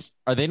related? stuff.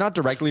 Are they not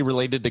directly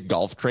related to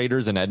golf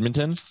traders in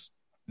Edmonton?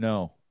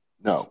 No.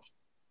 No.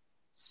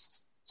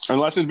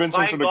 Unless there's been some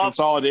Buying sort of golf-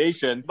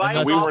 consolidation,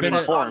 buying we golf weren't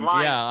clubs informed.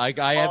 online.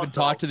 Yeah, I haven't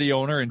Also- talked to the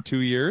owner in 2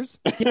 years.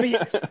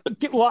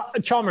 Well,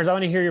 Chalmers, I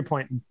want to hear your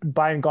point.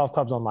 Buying golf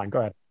clubs online. Go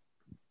ahead.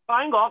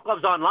 Buying golf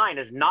clubs online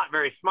is not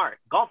very smart.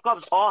 Golf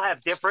clubs all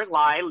have different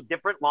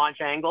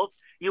launch angles.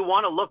 You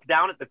want to look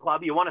down at the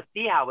club. You want to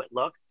see how it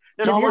looks.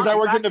 There's Chalmers, I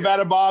worked at factors.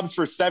 Nevada Bob's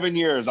for 7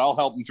 years. I'll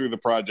help them through the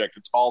project.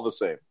 It's all the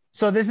same.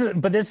 So this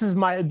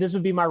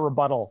would be my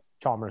rebuttal,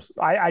 Chalmers.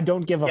 I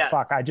don't give a Yes.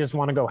 fuck. I just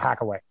want to go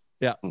hack away.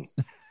 Yeah.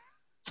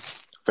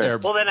 Fair.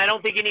 Well, then I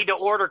don't think you need to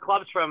order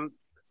clubs from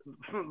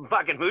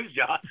fucking Moose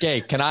Jaw.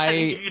 Okay, can I I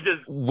think you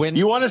just when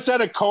You want a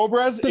set of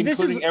Cobras, But this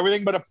including is-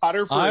 everything but a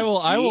putter for I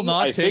will a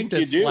not tee? I take think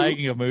this you do.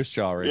 slagging of Moose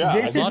Jaw right Yeah, now.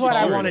 This I'm is not what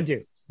I tolerating want to it.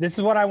 do. This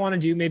is what I want to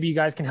do. Maybe you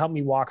guys can help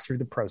me walk through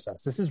the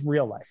process. This is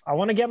real life. I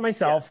want to get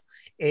myself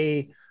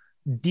a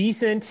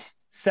decent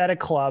set of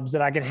clubs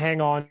that I can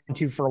hang on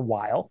to for a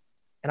while.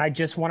 And I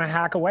just want to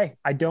hack away.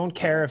 I don't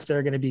care if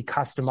they're going to be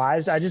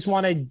customized. I just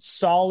want a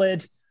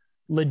solid,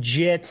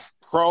 legit.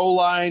 Pro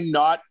line,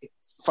 not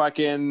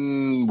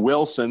fucking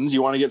Wilson's.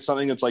 You want to get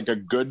something that's like a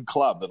good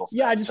club that'll.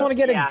 Yeah, I just want to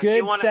get Yeah, a good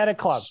you wanna- set of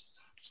clubs.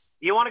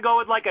 You want to go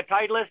with like a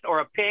Titleist or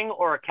a Ping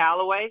or a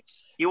Callaway.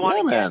 You want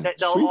Yeah, to man. get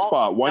they'll Sweet all-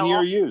 spot. 1 they'll year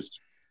all- used.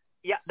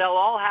 Yeah, they'll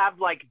all have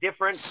like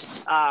different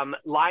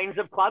lines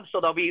of clubs.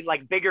 So there'll be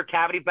like bigger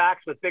cavity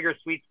backs with bigger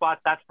sweet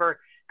spots. That's for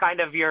kind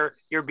of your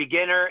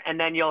beginner, and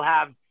then you'll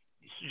have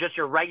just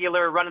your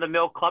regular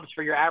run-of-the-mill clubs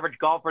for your average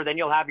golfer. Then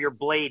you'll have your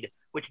Blade,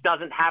 which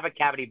doesn't have a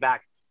cavity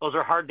back. Those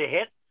are hard to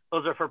hit.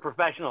 Those are for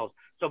professionals.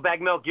 So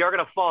Bag Milk, you're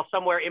going to fall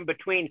somewhere in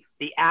between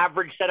the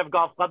average set of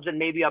golf clubs and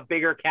maybe a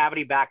bigger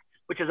cavity back,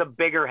 which is a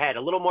bigger head,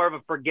 a little more of a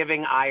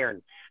forgiving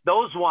iron.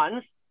 Those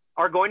ones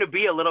are going to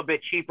be a little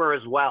bit cheaper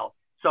as well.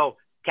 So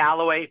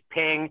Callaway,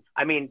 Ping,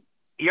 I mean,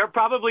 you're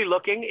probably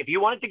looking, if you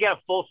wanted to get a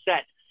full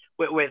set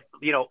with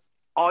you know,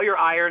 all your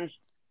irons,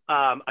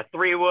 a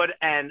 3-wood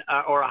and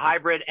or a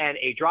hybrid and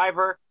a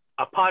driver,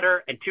 a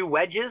putter and 2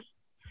 wedges,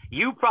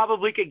 you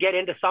probably could get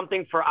into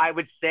something for, I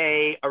would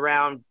say,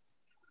 around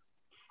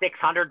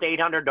 $600 to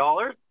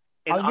 $800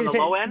 on the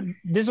low end.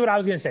 This is what I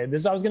was going to say.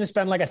 I was going to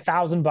spend like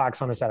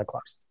 $1,000 on a set of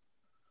clubs.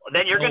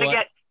 Then you're going to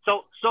get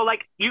so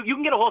like you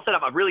can get a whole set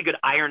of really good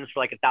irons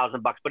for like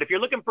 $1,000. But if you're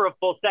looking for a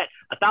full set,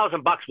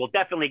 $1,000 will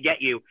definitely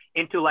get you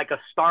into like a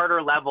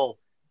starter level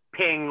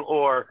Ping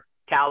or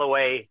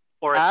Callaway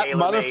or a At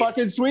TaylorMade.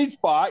 motherfucking Sweet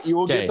Spot, you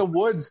will Okay. get the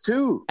woods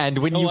too. And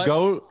when You know you what?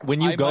 go I to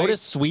might-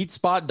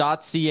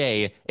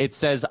 sweetspot.ca, it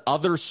says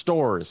other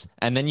stores,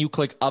 and then you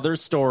click other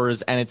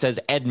stores, and it says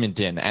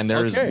Edmonton, and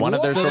there's Okay. one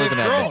of their So stores they've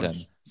in grown.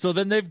 Edmonton. So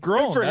then they've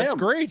grown. for That's him.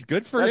 great.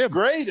 Good for That's him.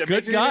 great. It Good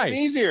makes it guy. even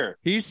easier.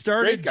 He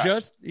started Great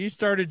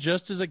guy.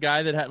 just as a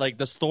guy that had like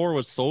the store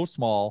was so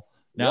small.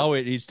 Now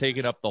he's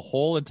taken up the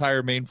whole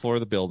entire main floor of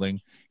the building.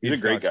 He's a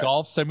great got guy.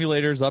 golf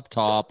simulators up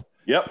top.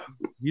 Yep.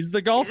 He's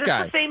the golf Is this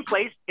guy. the same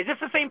place? Is this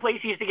the same place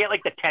you used to get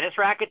like the tennis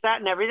rackets at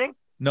and everything?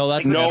 No,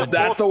 that's No, Edmonton.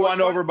 that's the one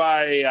over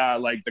by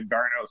like the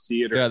Garneau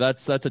Theater. Yeah,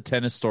 that's a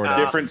tennis store. now.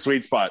 Different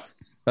Sweet Spot.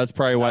 That's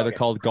probably why they're Okay.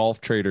 called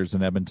golf traders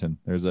in Edmonton.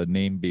 There's a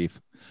name beef.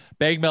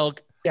 Bag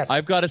Milk. Yes.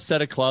 I've got a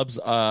set of clubs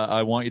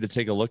I want you to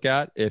take a look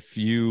at. If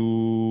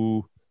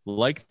you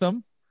like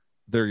them,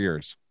 they're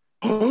yours.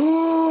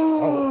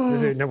 Oh,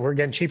 we're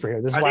getting cheaper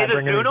here. This is Are why they I'm the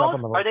bringing these up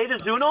on the Zunos? Are list. they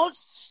the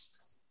Zunos?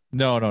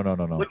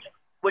 No.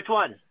 Which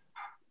ones?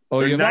 Oh,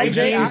 They're you've-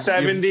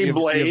 1970 you've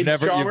blades,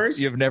 never, Chalmers.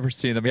 you've never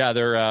seen them. Yeah,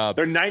 they're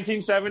They're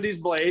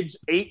 1970s blades,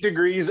 8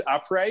 degrees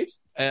upright,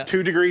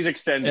 2 degrees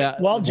extended. yeah,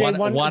 Well, Jay, one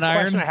one question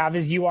iron. I have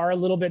is you are a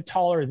little bit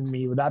taller than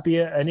me. Would that be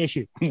an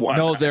issue?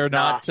 No, they're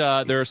not.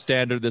 They're a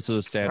standard. This is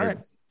a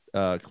standard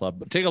club.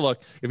 But take a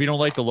look. If you don't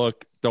like the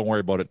look, don't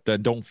worry about it.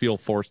 Then don't feel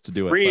forced to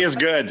do it. Free But- is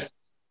good.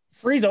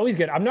 Free's always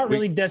good. I'm not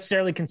really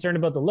necessarily concerned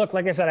about the look.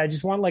 Like I said, I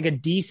just want like a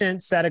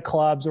decent set of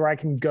clubs where I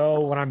can go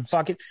when I'm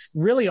fucking.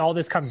 Really, all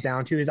this comes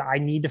down to is I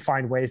need to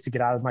find ways to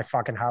get out of my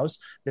fucking house.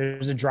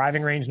 There's a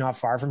driving range not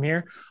far from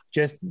here.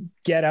 Just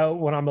get out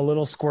when I'm a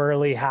little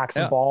squirrely, hack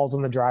some balls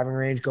on the driving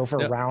range, go for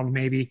a round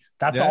maybe.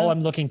 That's all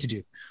I'm looking to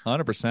do.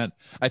 100%.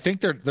 I think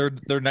they're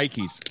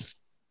Nikes.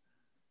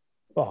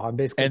 Well, I'm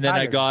basically. And then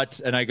I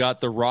Tiger. got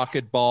the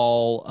Rocket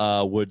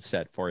Ball wood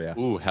set for you.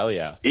 Ooh, hell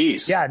yeah.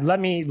 East. Yeah,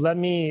 let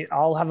me.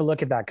 I'll have a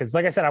look at that because,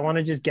 like I said, I want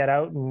to just get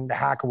out and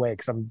hack away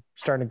because I'm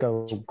starting to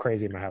go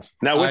crazy in my house.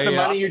 Now, with the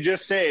money you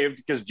just saved,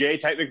 because Jay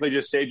technically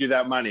just saved you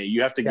that money,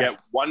 you have to get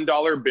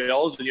 $1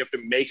 bills and you have to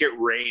make it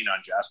rain on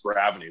Jasper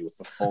Avenue with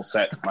the full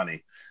set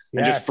money.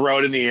 And Yes. just throw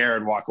it in the air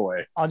and walk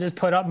away. I'll just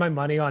put up my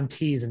money on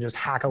tees and just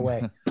hack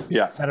away.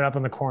 Yeah. Set it up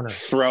in the corner.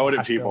 Throw it at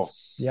Smash people.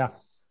 bills. Yeah.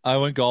 I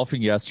went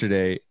golfing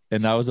yesterday,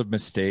 and that was a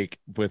mistake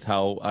with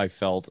how I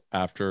felt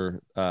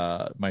after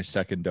my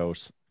second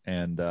dose.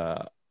 And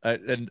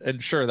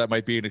sure, that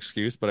might be an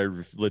excuse, but I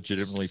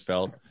legitimately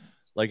felt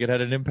like it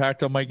had an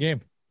impact on my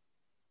game.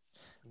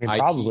 It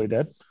probably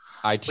did.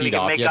 I teed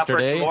off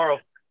yesterday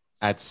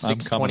at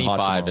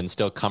 6:25 and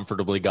still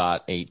comfortably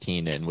got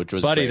 18 in, which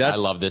was great. I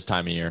love this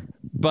time of year.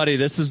 Buddy,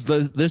 this is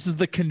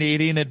the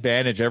Canadian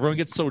advantage. Everyone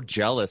gets so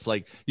jealous.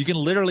 Like, you can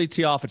literally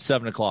tee off at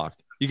 7:00.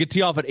 You can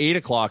tee off at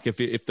 8:00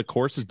 if the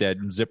course is dead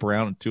and zip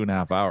around in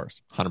 2.5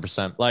 hours.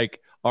 100%.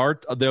 Like,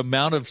 the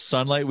amount of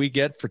sunlight we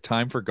get for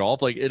time for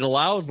golf, like, it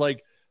allows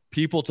like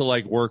people to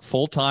like work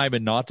full time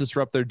and not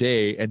disrupt their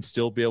day and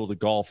still be able to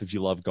golf if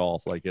you love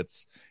golf. Like,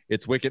 it's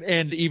wicked.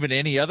 And even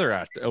any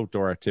other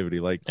outdoor activity,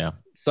 like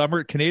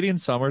Canadian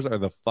summers are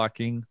the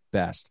fucking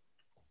best.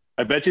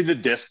 I bet you the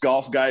disc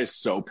golf guy is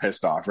so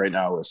pissed off right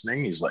now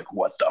listening. He's like,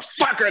 what the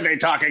fuck are they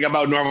talking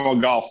about normal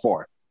golf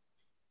for?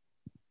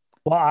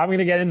 Well, I'm going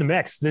to get in the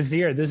mix this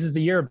year. This is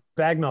the year of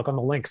bag milk on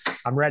the links.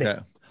 I'm ready. Yeah.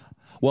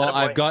 Well,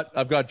 I've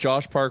got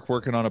Josh Park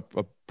working on a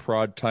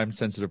time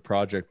sensitive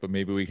project, but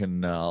maybe we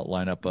can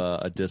line up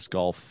a disc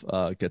golf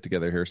get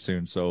together here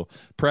soon. So,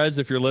 Prez,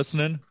 if you're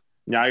listening,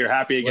 now you're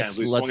happy again.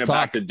 We swung it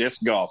back to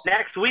disc golf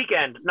next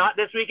weekend, not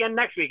this weekend.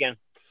 Next weekend.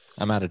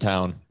 I'm out of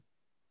town.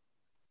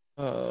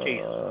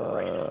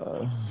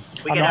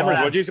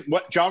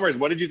 Chalmers,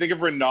 what did you think of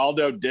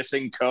Ronaldo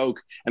dissing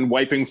Coke and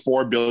wiping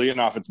 $4 billion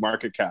off its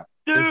market cap?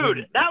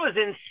 Dude, that was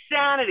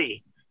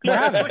insanity.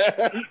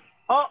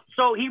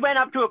 So he went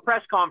up to a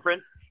press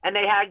conference, and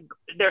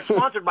they're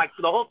sponsored by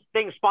the whole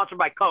thing, sponsored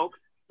by Coke,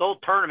 the whole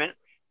tournament.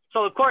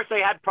 So of course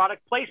they had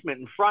product placement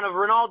in front of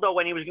Ronaldo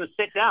when he was going to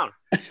sit down.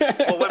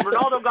 But when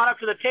Ronaldo got up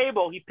to the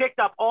table, he picked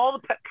up all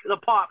the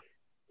pop.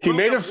 He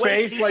made a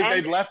face like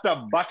they'd left a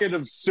bucket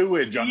of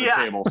sewage on the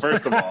table.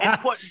 First of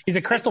all, he's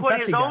a Crystal Pepsi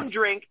Pepsi his own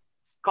drink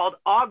called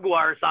agua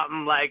or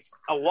something, like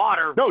a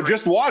water. No, drink.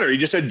 Just water. He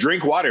just said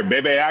drink water,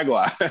 Bebe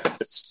Agua.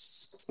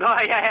 Oh,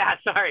 yeah.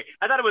 Sorry.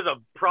 I thought it was a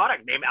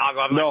product named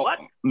Agua. I'm like, what?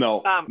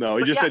 No.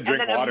 He just said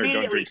drink water,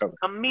 don't drink Coke.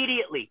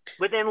 Immediately,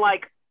 within 5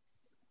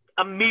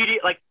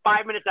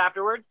 minutes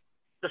afterwards,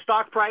 the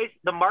stock price,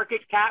 the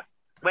market cap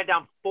went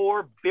down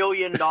 $4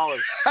 billion.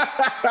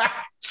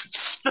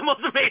 The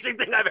most amazing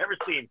thing I've ever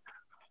seen.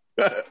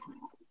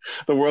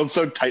 The world's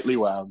so tightly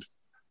wound.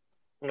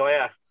 Oh,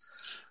 yeah.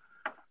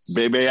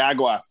 Bebe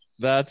Agua.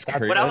 That's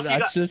crazy. What else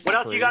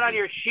you got on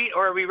your sheet,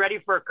 or are we ready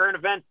for current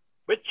events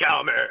with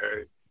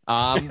Chalmers?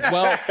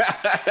 Well,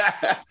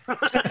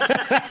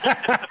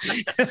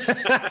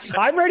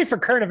 I'm ready for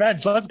current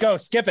events. Let's go.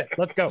 Skip it.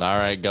 Let's go. All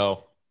right,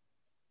 go.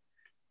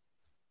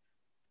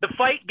 The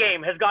Fight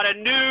Game has got a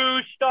new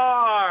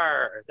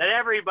star that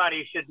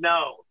everybody should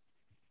know.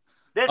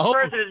 This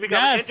person has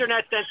become an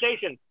internet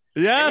sensation.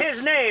 Yes. And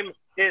his name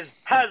is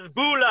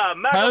Hasbullah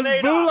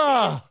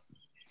Magomedov.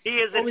 He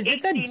is an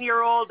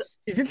 18-year-old.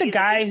 Is it the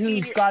guy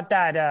who's got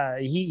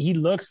that? He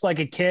looks like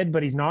a kid,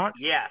 but he's not.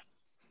 Yes.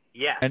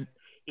 And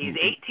he's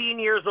 18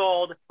 years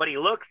old, but he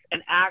looks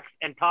and acts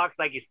and talks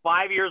like he's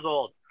 5 years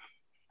old.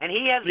 And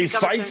he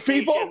fights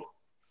people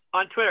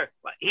on Twitter.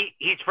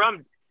 He's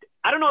from.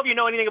 I don't know if you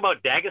know anything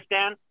about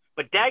Dagestan,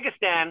 but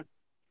Dagestan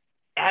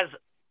is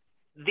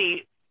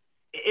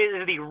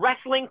the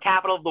wrestling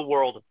capital of the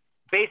world.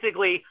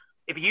 Basically,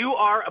 if you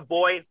are a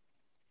boy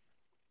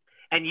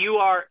and you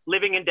are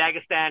living in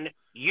Dagestan,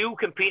 you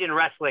compete in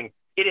wrestling.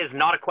 It is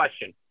not a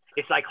question.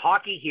 It's like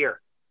hockey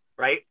here,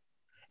 right?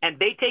 And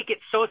they take it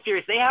so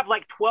serious. They have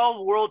like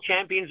 12 world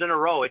champions in a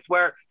row. It's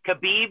where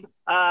Khabib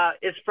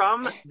is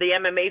from, the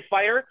MMA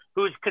fighter,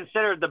 who's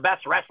considered the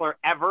best wrestler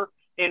ever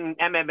in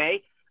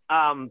MMA.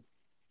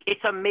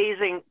 It's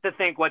amazing to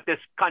think what this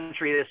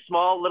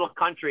small little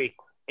country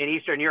in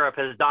Eastern Europe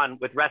has done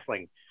with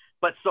wrestling.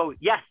 But so,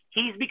 yes,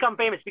 he's become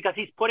famous because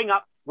he's putting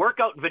up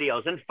workout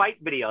videos and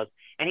fight videos,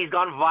 and he's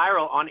gone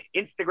viral on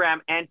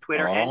Instagram and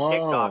Twitter and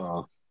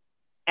TikTok.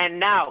 And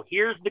now,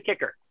 here's the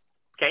kicker.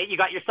 Okay, you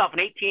got yourself an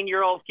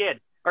 18-year-old kid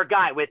or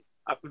guy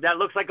that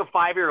looks like a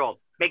 5-year-old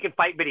making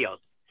fight videos.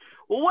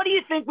 Well, what do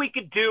you think we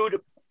could do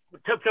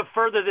to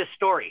further this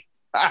story?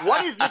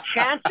 What is the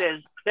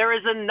chances there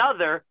is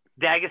another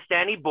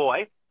Dagestani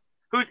boy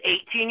who's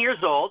 18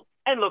 years old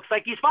and looks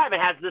like he's 5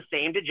 and has the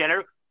same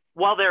degenerate?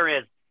 Well, there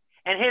is.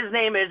 And his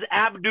name is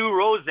Abdu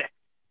Rozik.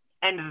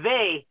 And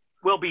they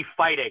will be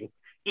fighting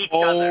each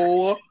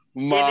other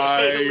in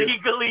a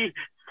legally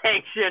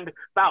sanctioned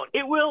bout.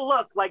 It will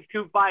look like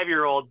 2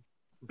 5-year-olds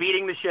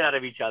beating the shit out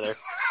of each other.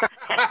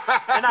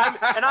 and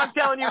I'm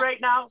telling you right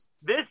now,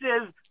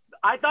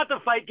 I thought the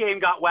Fight Game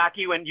got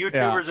wacky when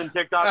YouTubers and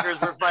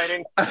TikTokers were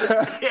fighting.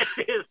 This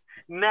is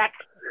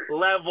next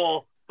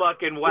level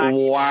fucking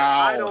wacky.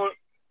 Wow.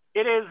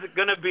 It is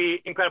going to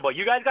be incredible.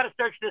 You guys got to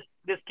search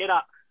this kid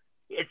up.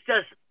 It's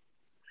just,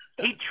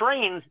 he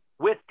trains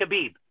with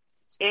Khabib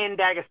in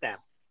Dagestan.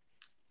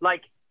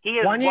 Like, he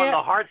is one of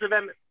the hearts of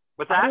him.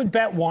 What's that? I would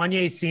bet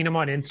Wanye's seen him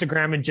on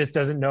Instagram and just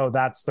doesn't know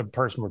that's the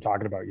person we're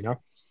talking about, you know?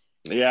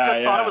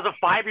 Yeah. Thought it was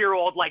a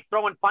 5-year-old, like,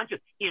 throwing punches.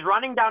 He's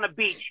running down a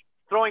beach,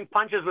 throwing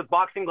punches with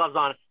boxing gloves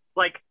on.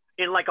 Like,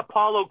 in like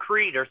Apollo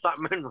Creed or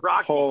something in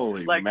Rocky.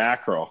 Holy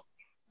mackerel.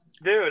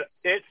 Dude,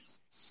 it's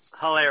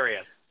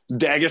hilarious.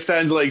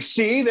 Dagestan's like,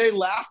 see, they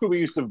laughed when we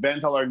used to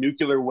vent all our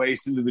nuclear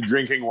waste into the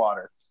drinking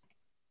water.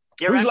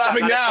 Who's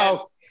laughing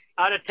now?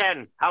 Out of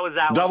 10. How was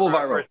that? Double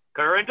viral.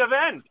 Current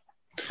event.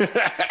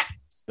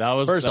 That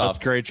was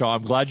great, Sean.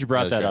 I'm glad you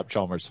brought that up,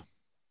 Chalmers.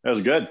 That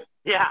was good.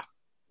 Yeah.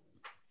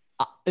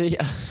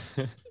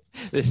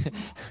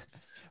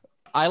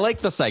 I like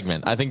the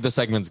segment. I think the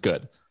segment's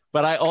good.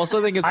 But I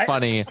also think it's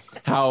funny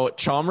how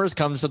Chalmers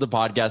comes to the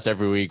podcast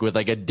every week with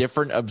like a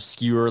different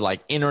obscure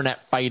like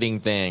internet fighting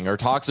thing, or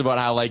talks about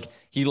how like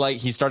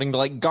he's starting to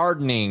like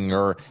gardening,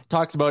 or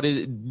talks about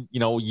his,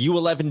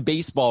 U11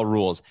 baseball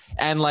rules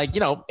and like,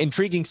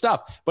 intriguing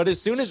stuff. But as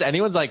soon as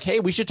anyone's like, hey,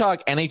 we should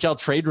talk NHL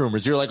trade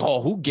rumors, you're like,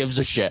 oh, who gives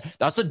a shit?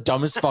 That's the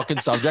dumbest fucking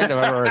subject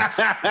I've ever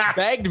heard.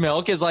 Bagged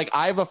milk is like,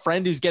 I have a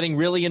friend who's getting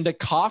really into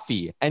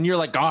coffee, and you're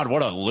like, God,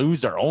 what a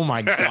loser. Oh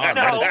my God,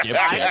 what a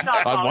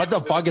dipshit. What the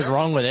fuck is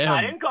wrong with him?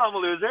 I didn't call him a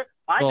loser.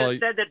 I just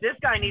said that this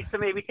guy needs to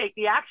maybe take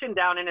the action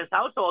down in his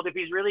household if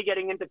he's really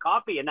getting into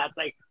coffee, and that's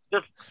like,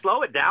 just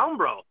slow it down,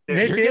 bro.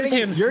 You're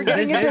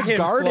getting into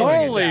gardening.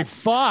 Holy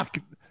fuck.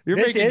 You're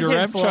making your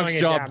Remchuk's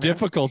job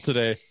difficult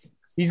today.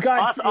 He's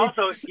got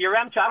also your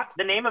Remchuk,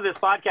 the name of this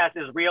podcast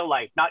is Real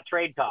Life, not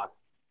Trade Talk.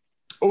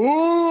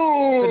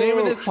 Ooh, the name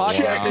of this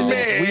podcast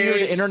isn't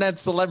weird internet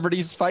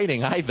celebrities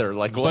fighting either.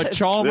 Like, what? But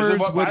Chalmers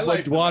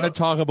would want to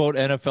talk about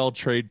NFL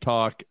trade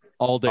talk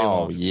all day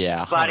long. Oh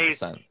yeah, 100%.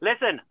 Buddies,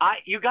 listen,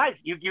 you guys,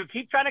 you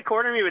keep trying to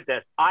corner me with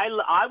this. I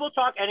will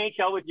talk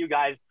NHL with you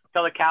guys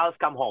till the cows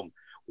come home.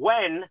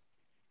 When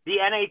the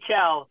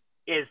NHL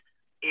is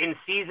in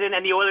season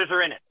and the Oilers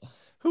are in it.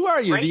 Who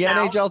are you, right the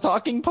now, NHL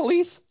talking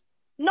police?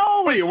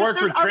 No, you work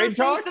for Trade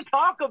Talk to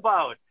talk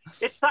about.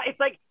 It's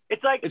like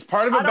it's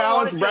part of a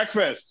balanced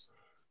breakfast.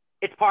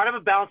 It's part of a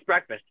balanced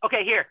breakfast.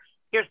 Okay,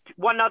 here's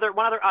one other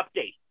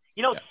update.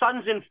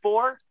 Sons in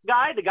 4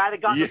 guy, the guy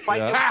that got the fight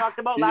that we talked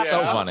about last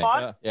so funny.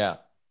 Yeah.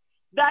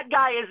 That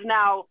guy has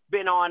now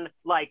been on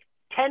like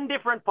 10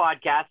 different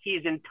podcasts.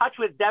 He's in touch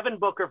with Devin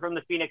Booker from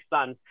the Phoenix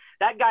Suns.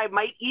 That guy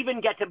might even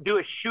get to do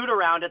a shoot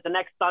around at the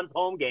next Suns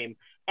home game.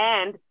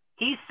 And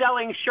he's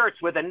selling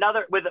shirts with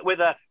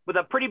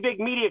a pretty big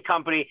media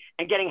company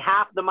and getting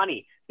half the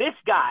money. This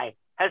guy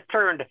has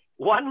turned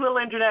one little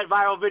internet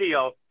viral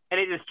video, and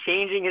it is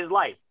changing his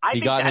life. I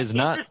think got that's his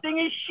nut. interesting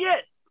as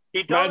shit.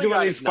 Imagine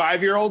when these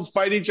 5-year-olds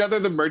fight each other,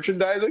 the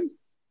merchandising.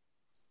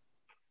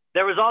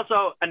 There was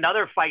also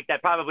another fight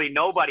that probably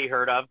nobody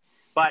heard of,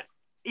 but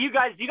you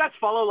guys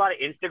follow a lot of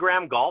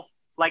Instagram golf,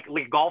 like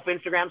golf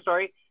Instagram,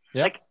 sorry.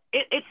 Yep. Like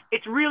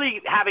it's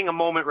really having a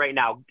moment right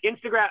now.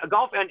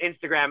 Golf and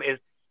Instagram is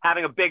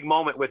having a big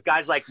moment with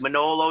guys like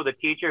Manolo, the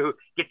teacher, who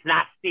gets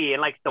nasty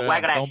and likes to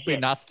wag that shit. Don't be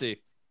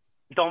nasty.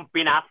 Don't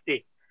be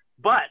nasty.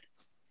 But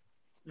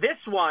this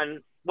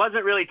one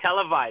wasn't really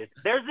televised.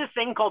 There's this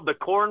thing called the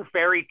Corn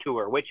Ferry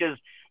Tour, which is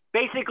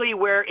basically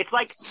where it's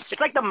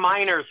like the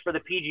minors for the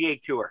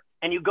PGA Tour.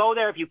 And you go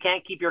there if you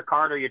can't keep your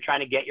card or you're trying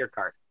to get your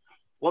card.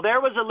 Well,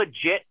 there was a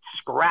legit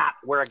scrap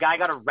where a guy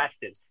got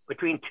arrested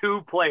between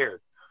 2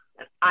 players.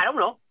 I don't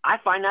know. I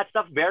find that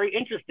stuff very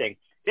interesting.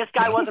 This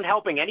guy wasn't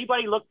helping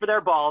anybody look for their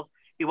balls.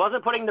 He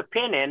wasn't putting the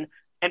pin in.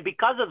 And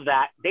because of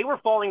that, they were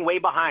falling way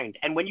behind.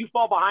 And when you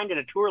fall behind in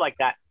a tour like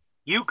that,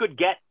 you could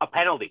get a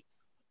penalty.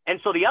 And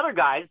so the other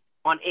guys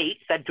on 8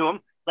 said to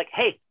him, like,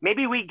 hey,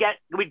 maybe we'd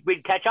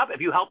catch up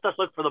if you helped us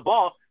look for the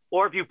ball,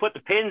 or if you put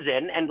the pins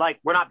in, and like,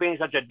 we're not being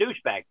such a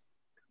douchebag.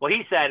 Well,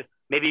 he said,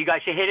 maybe you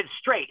guys should hit it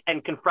straight,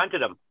 and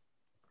confronted him.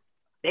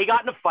 They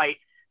got in a fight.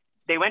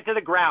 They went to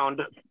the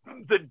ground.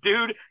 The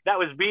dude that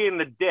was being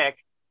the dick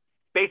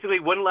basically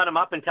wouldn't let him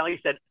up until he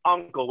said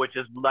uncle, which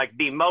is like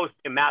the most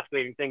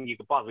emasculating thing you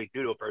could possibly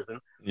do to a person.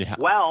 Yeah.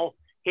 Well,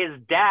 his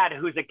dad,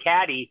 who's a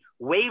caddy,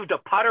 waved a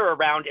putter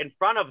around in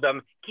front of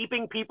them,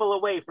 keeping people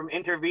away from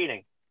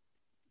intervening.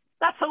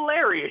 That's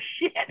hilarious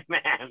shit,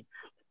 man.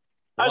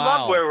 I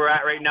love where we're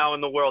at right now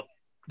in the world.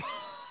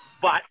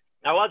 But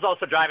I was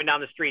also driving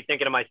down the street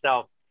thinking to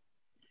myself,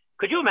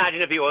 could you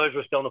imagine if the Oilers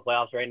were still in the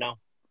playoffs right now?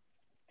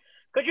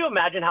 Could you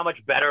imagine how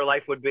much better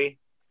life would be?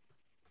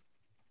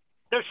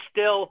 There's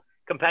still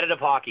competitive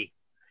hockey,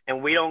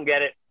 and we don't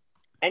get it.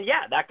 And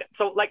yeah,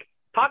 so like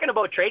talking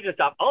about trades and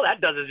stuff, all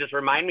that does is just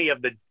remind me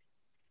of the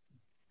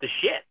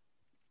shit.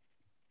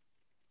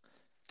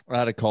 I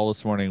had a call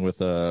this morning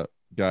with a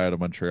guy out of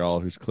Montreal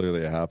who's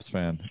clearly a Habs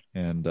fan,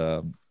 and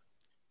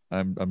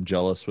I'm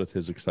jealous with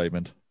his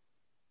excitement.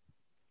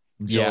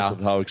 I'm jealous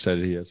of how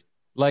excited he is.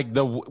 Like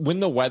when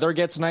the weather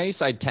gets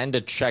nice, I tend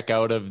to check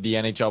out of the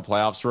NHL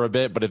playoffs for a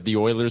bit. But if the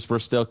Oilers were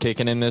still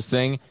kicking in this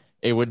thing,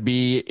 it'd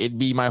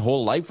be my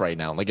whole life right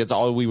now. Like, it's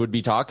all we would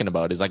be talking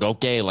about is like,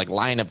 okay, like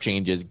lineup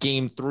changes,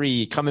 game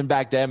 3, coming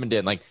back to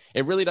Edmonton. Like,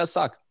 it really does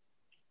suck.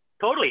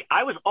 Totally.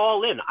 I was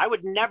all in. I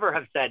would never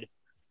have said,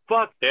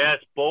 fuck this,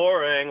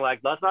 boring. Like,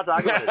 let's not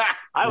talk about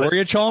it. Were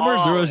you,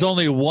 Chalmers? There was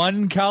only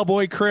one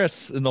Cowboy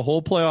Chris in the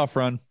whole playoff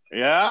run.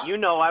 Yeah. You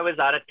know, I was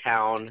out of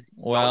town.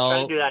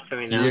 Well, don't do that to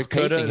me now. He was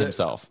pacing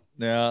himself.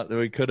 Yeah,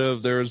 we could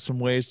have. There was some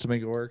ways to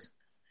make it work.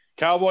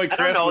 Cowboy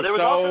Chris was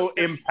so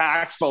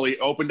impactful. He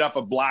opened up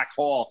a black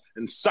hole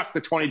and sucked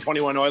the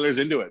 2021 Oilers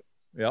into it.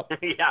 Yep.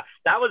 Yeah,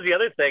 that was the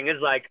other thing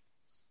is like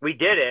we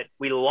did it,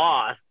 we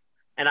lost,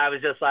 and I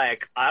was just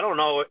like, I don't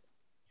know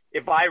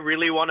if I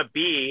really want to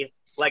be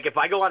like if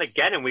I go on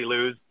again and we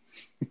lose,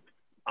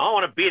 I don't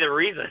want to be the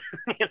reason.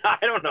 I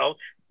don't know.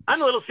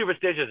 I'm a little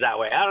superstitious that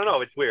way. I don't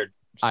know. It's weird.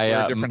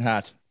 A different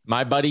hat.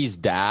 My buddy's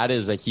dad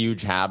is a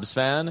huge Habs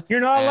fan.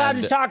 You're not allowed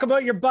to talk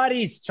about your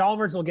buddies.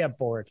 Chalmers will get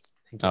bored.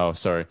 Oh,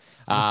 sorry.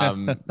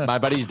 My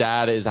buddy's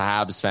dad is a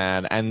Habs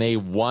fan, and they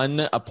won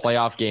a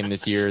playoff game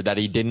this year that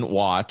he didn't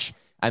watch,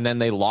 and then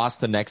they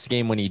lost the next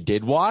game when he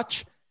did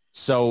watch.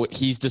 So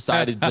he's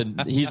decided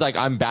he's like,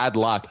 I'm bad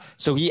luck.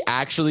 So he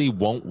actually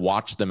won't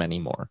watch them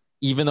anymore,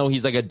 even though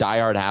he's like a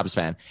diehard Habs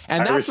fan.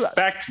 And I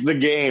respect the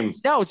game.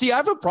 No, see, I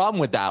have a problem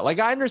with that. Like,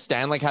 I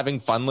understand like having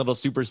fun little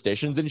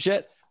superstitions and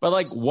shit, but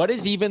like, what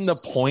is even the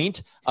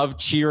point of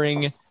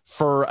cheering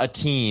for a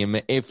team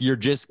if you're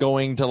just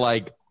going to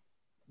like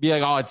be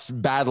like, oh, it's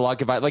bad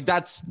luck if I like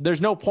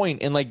there's no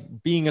point in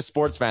like being a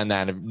sports fan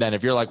then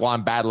if you're like, well,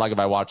 I'm bad luck if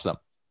I watch them.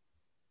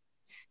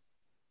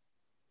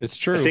 It's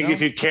true. I think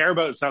if you care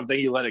about something,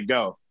 you let it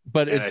go.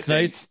 But it's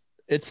nice.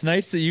 It's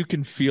nice that you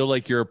can feel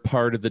like you're a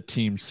part of the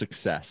team's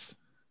success.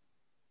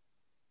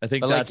 I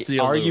think that's the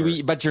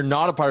allure. But you're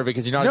not a part of it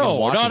because you're not even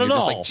watching. You're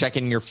just like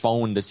checking your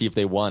phone to see if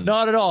they won.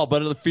 Not at all.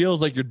 But it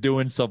feels like you're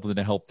doing something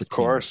to help the team. Of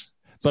course.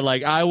 But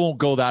like, I won't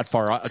go that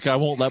far. Like, I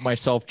won't let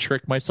myself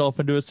trick myself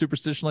into a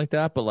superstition like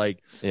that. But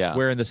like,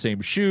 wearing the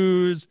same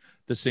shoes,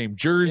 the same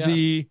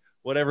jersey,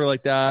 whatever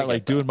like that.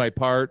 Like doing my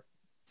part.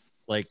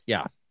 Like,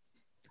 yeah.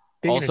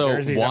 Speaking also, of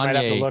jerseys, I might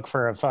have to look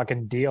for a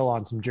fucking deal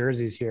on some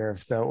jerseys here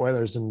if the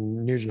Oilers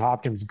and Nugent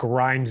Hopkins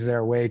grind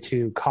their way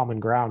to common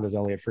ground, as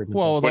Elliot Friedman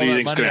said. Well, what do you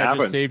think's going to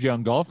happen? Saved you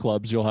on golf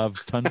clubs. You'll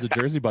have tons of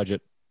jersey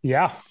budget.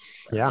 Yeah.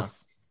 So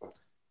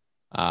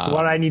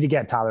what do I need to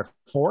get, Tyler?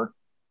 4?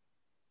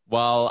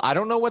 Well, I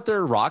don't know what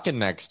they're rocking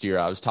next year.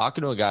 I was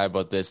talking to a guy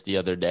about this the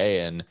other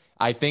day, and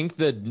I think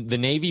the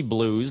navy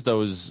blues,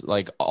 those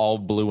like all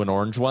blue and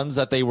orange ones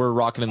that they were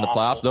rocking in the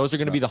playoffs, those are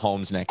going to be the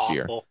homes next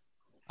year. Oh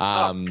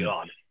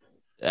God.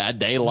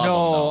 They love them.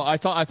 No, I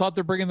thought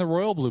they're bringing the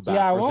royal blue back.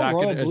 Yeah,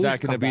 is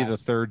that going to be the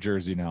third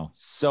jersey now?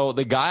 So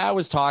the guy I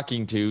was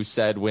talking to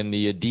said when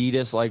the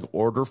Adidas like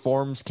order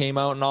forms came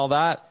out and all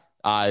that,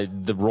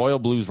 the royal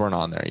blues weren't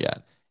on there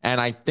yet. And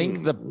I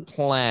think the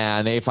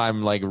plan, if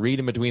I'm like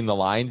reading between the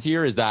lines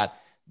here, is that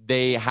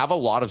they have a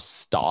lot of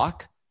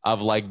stock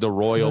of like the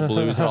royal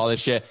blues and all this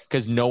shit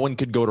because no one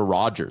could go to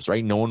Rogers,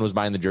 right? No one was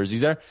buying the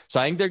jerseys there. So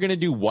I think they're going to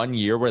do 1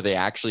 year where they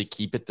actually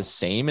keep it the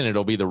same, and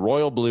it'll be the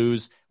royal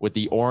blues with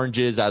the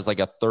oranges as like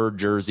a third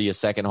jersey, a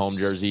second home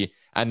jersey,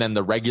 and then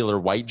the regular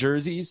white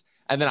jerseys.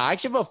 And then I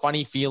actually have a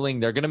funny feeling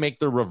they're going to make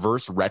the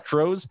reverse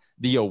retros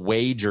the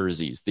away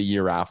jerseys the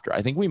year after.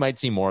 I think we might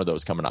see more of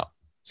those coming up.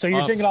 So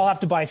you're thinking I'll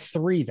have to buy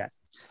 3 then?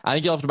 I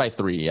think you'll have to buy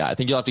 3. Yeah, I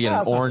think you'll have to get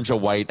an orange, a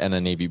white, and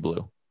a navy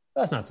blue.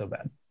 That's not so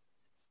bad.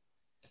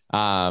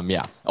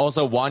 Yeah.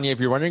 Also, Wanya, if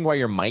you're wondering why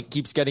your mic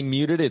keeps getting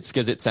muted, it's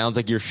because it sounds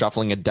like you're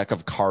shuffling a deck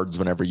of cards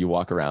whenever you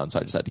walk around. So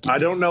I just had to keep. I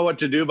don't know what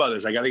to do about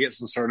this. I got to get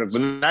some sort of.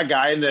 When that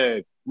guy in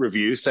the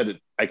review said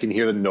I can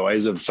hear the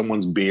noise of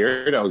someone's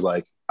beard, I was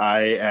like,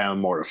 I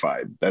am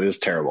mortified. That is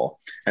terrible.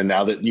 And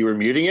now that you were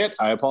muting it,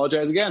 I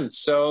apologize again.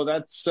 So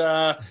that's it's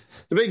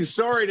a big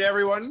sorry to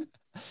everyone.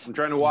 I'm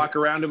trying to walk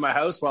around in my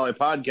house while I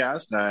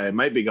podcast. I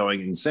might be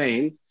going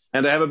insane,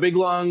 and I have a big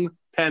long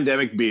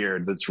pandemic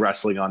beard that's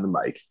wrestling on the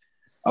mic.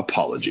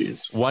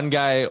 Apologies. One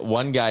guy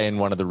in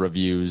one of the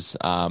reviews,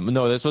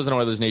 no, this wasn't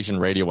Oilers Nation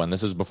radio one.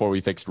 This is before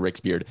we fixed Rick's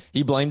beard.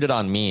 He blamed it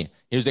on me.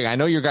 He was like, I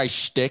know your guy's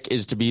shtick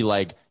is to be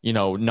like,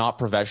 not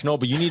professional,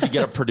 but you need to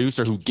get a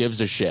producer who gives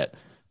a shit.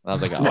 And I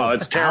was like, well,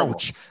 it's terrible.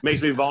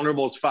 Makes me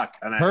vulnerable as fuck.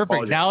 And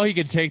perfect. Now he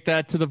can take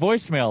that to the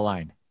voicemail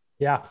line.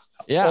 Yeah.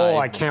 Oh,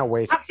 I can't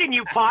wait. How can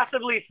you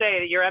possibly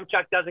say that your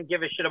M-Chuck doesn't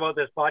give a shit about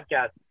this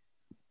podcast?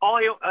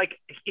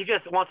 He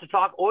just wants to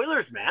talk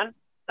Oilers, man.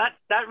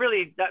 That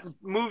really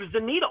moves the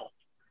needle.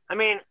 I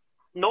mean,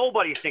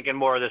 nobody's thinking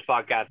more of this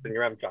podcast than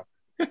your M-Chuck.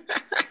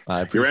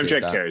 Your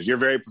M-Chuck cares. You're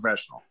very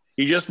professional.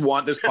 You just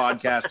want this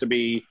podcast to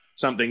be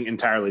something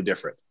entirely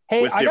different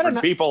with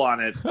different people on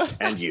it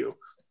and you.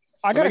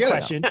 I got a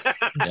question.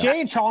 Jay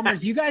and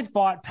Chalmers, you guys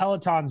bought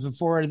Pelotons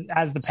before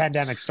as the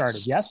pandemic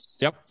started, yes?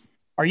 Yep.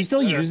 Are you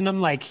still using them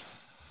like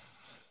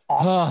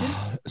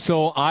often?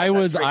 So I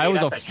was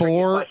a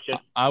 4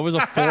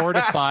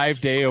 to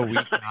 5 day a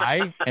week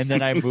guy, and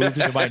then I moved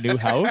into my new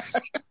house,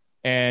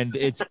 and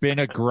it's been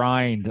a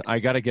grind. I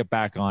got to get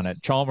back on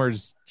it.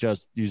 Chalmers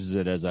just uses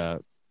it as a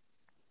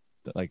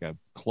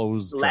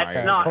clothes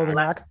dryer.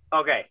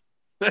 Okay.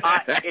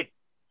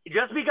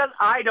 Just because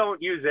I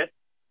don't use it,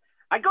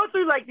 I go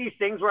through like these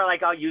things where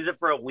like I'll use it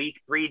for a week,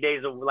 3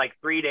 days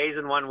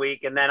in 1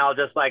 week, and then I'll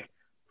just like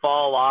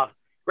fall off.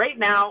 Right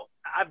now,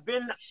 I've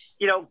been,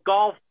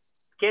 golf,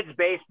 kids,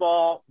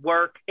 baseball,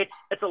 work. It's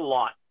a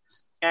lot.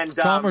 And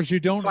Chalmers, you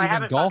don't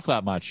even golf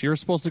that much. You were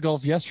supposed to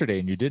golf yesterday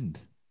and you didn't.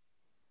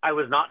 I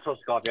was not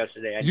supposed to golf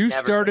yesterday. You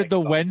started the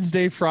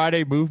Wednesday,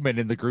 Friday movement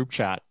in the group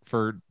chat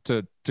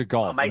to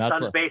golf. My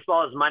son's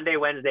baseball is Monday,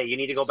 Wednesday. You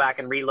need to go back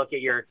and relook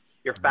at your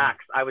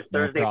facts. I was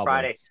Thursday,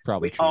 Friday.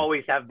 We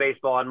always have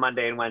baseball on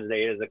Monday and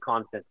Wednesday. It is a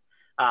constant.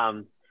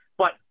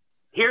 But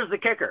here's the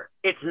kicker.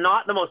 It's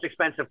not the most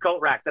expensive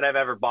coat rack that I've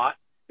ever bought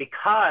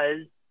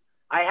because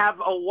I have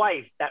a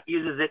wife that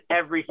uses it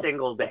every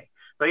single day.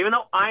 So even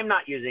though I'm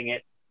not using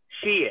it,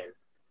 she is.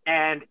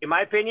 And in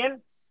my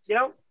opinion,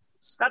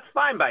 that's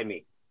fine by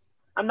me.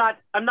 I'm not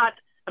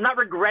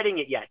regretting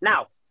it yet.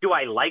 Now, do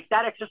I like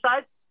that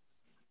exercise?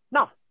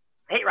 No.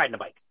 I hate riding a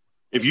bike.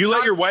 If you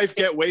let your wife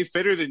get way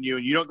fitter than you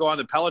and you don't go on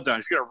the Peloton,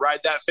 she's going to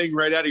ride that thing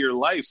right out of your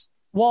life.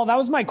 Well, that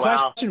was my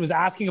question, was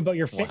asking about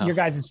your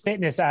guys'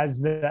 fitness as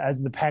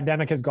the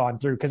pandemic has gone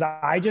through. Because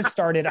I just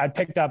started, I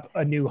picked up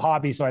a new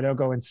hobby so I don't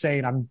go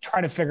insane. I'm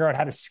trying to figure out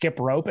how to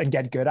skip rope and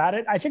get good at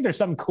it. I think there's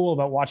something cool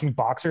about watching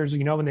boxers,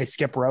 when they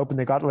skip rope and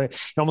they got, it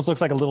almost looks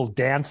like a little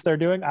dance they're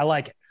doing. I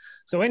like it.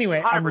 So anyway,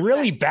 100%.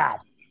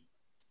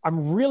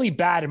 I'm really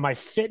bad and my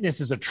fitness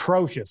is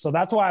atrocious. So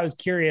that's why I was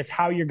curious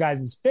how your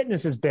guys'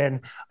 fitness has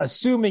been,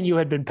 assuming you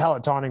had been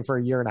Pelotoning for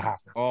a year and a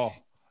half now. Oh,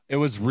 it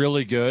was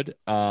really good.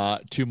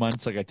 2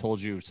 months, like I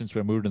told you, since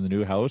we moved in the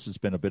new house, it's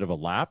been a bit of a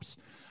lapse.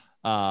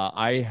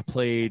 I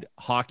played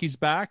hockey's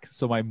back.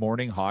 So my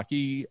morning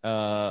hockey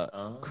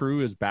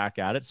crew is back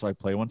at it. So I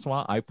play once in a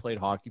while. I played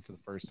hockey for the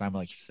first time in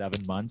like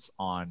 7 months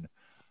on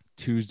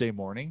Tuesday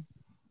morning.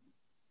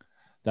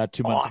 That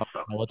 2 months off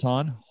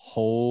Peloton.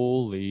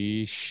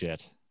 Holy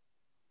shit.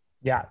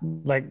 Yeah.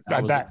 Like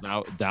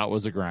that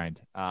was a grind.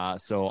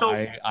 So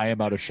I am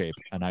out of shape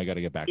and I got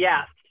to get back.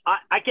 Yeah.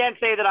 I can't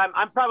say that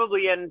I'm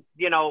probably in,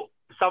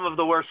 some of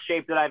the worst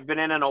shape that I've been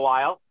in a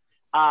while.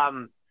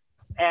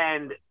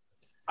 And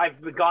I've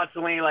been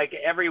constantly, like,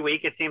 every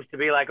week it seems to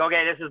be like,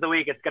 okay, this is the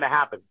week it's going to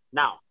happen.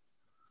 Now,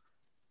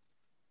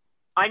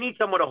 I need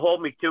someone to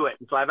hold me to it.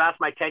 And so I've asked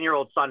my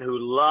 10-year-old son, who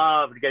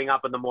loved getting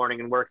up in the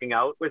morning and working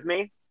out with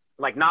me,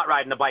 like not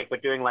riding the bike,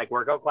 but doing like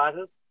workout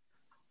classes,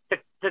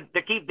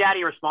 to keep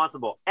daddy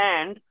responsible.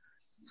 And,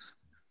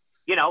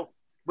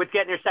 with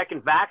getting your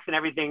second vax and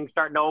everything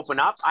starting to open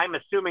up, I'm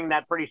assuming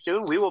that pretty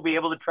soon we will be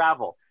able to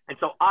travel. And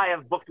so I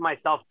have booked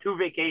myself 2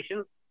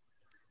 vacations.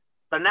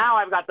 So now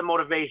I've got the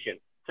motivation.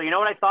 So you know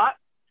what I thought?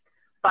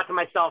 Thought to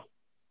myself,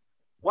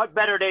 what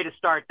better day to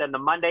start than the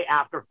Monday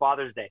after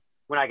Father's Day,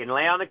 when I can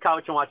lay on the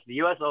couch and watch the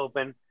U.S.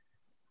 Open,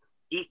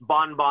 eat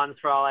bonbons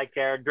for all I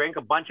care, drink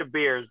a bunch of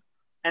beers,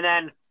 and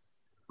then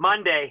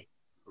Monday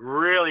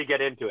really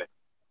get into it.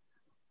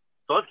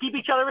 So let's keep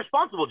each other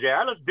responsible,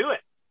 JR. Let's do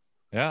it.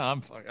 Yeah,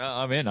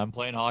 I'm in. I'm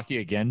playing hockey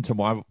again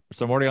tomorrow.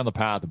 So I'm already on the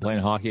path. I'm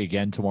playing hockey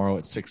again tomorrow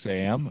at 6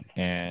 a.m.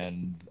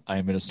 and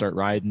I'm going to start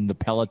riding the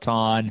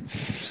Peloton.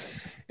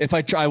 If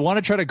I want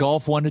to try to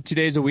golf 1 to 2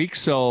 days a week,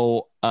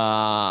 so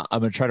I'm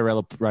going to try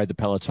to ride the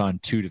Peloton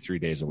 2 to 3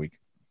 days a week.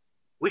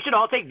 We should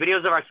all take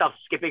videos of ourselves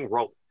skipping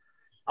rope.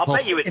 I'll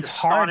bet you it's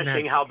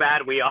astonishing how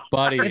bad we are.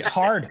 Buddy, it's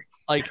hard.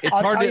 Like it's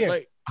hard to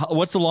like.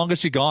 What's the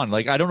longest you gone?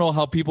 Like I don't know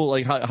how people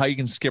like how you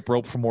can skip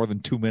rope for more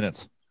than 2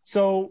 minutes.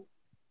 So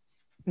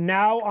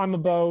now I'm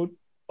about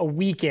a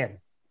week in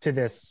to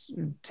this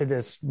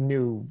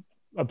new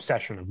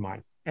obsession of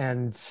mine.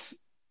 And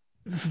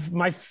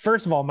my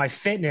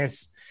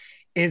fitness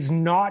is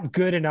not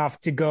good enough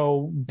to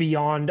go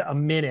beyond a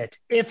minute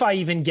if I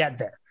even get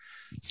there.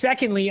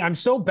 Secondly, I'm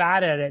so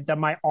bad at it that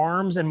my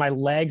arms and my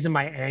legs and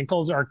my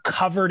ankles are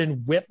covered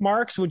in whip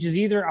marks, which is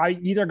I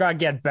either got to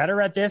get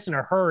better at this in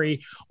a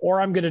hurry or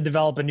I'm going to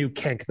develop a new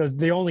kink. Those are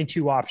the only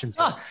 2 options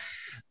here.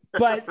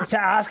 But to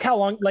ask how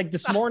long, like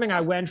this morning, I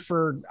went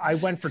for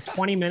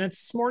 20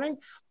 minutes this morning,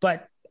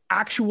 but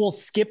actual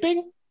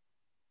skipping,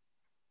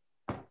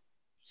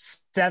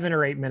 7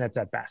 or 8 minutes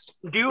at best.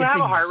 Do you have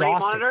a heart rate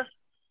monitor?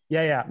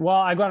 Yeah. Well,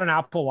 I got an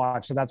Apple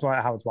Watch, so that's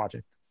how it's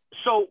watching.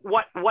 So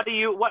what are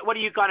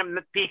you kind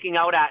of peaking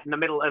out at in the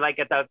middle, like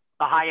at the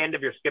high end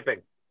of your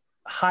skipping?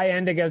 High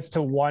end, it goes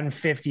to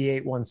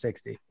 158,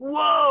 160.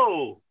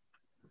 Whoa!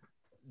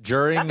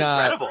 During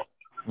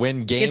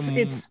when game,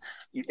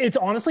 it's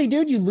honestly,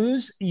 dude,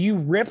 you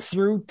rip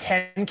through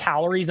 10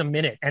 calories a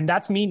minute, and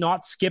that's me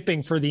not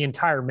skipping for the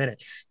entire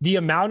minute. The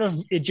amount of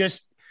it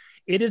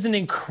is an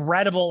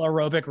incredible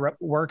aerobic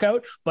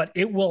workout, but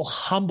it will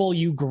humble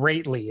you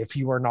greatly if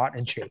you are not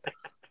in shape.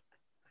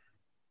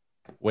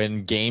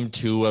 When game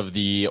 2 of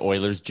the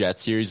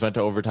Oilers-Jets series went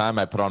to overtime,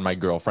 I put on my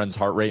girlfriend's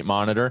heart rate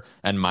monitor,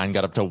 and mine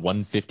got up to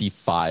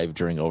 155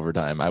 during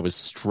overtime. I was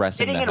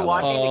stressing sitting and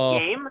watching the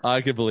game?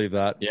 I could believe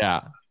that.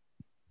 Yeah.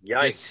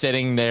 Yikes. Just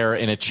sitting there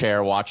in a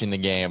chair watching the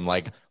game,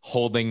 like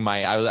holding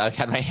I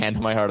had my hand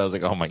on my heart. I was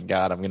like, oh my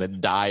God, I'm going to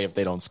die if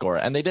they don't score.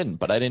 And they didn't,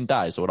 but I didn't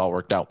die. So it all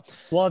worked out.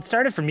 Well, it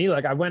started for me.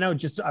 Like I went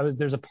out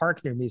there's a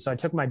park near me. So I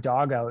took my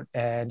dog out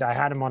and I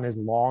had him on his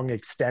long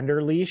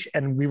extender leash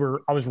and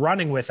I was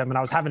running with him and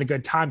I was having a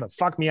good time, but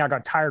fuck me, I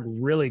got tired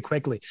really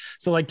quickly.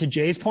 So like to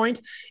Jay's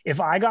point, if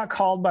I got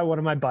called by one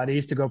of my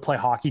buddies to go play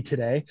hockey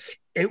today,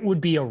 it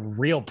would be a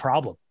real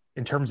problem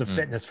in terms of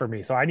fitness for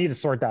me. So I need to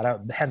sort that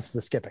out. Hence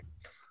the skipping.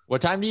 What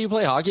time do you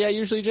play hockey at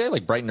usually, Jay?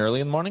 Like bright and early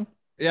in the morning?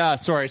 Yeah,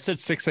 sorry, I said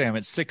 6 a.m.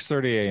 It's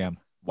 6:30 a.m.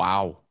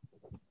 Wow.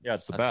 Yeah,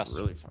 it's the That's best.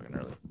 really fucking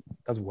early.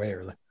 That's way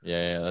early.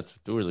 Yeah, that's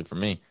too early for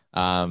me.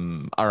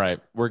 All right,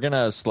 we're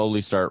gonna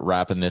slowly start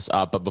wrapping this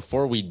up, but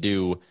before we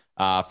do,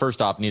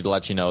 first off, need to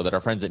let you know that our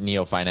friends at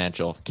Neo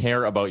Financial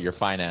care about your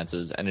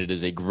finances, and it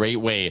is a great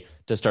way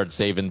to start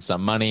saving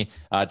some money.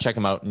 Check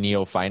them out,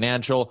 Neo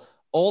Financial.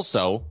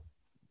 Also,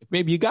 if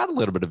maybe you got a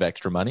little bit of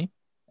extra money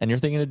and you're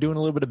thinking of doing a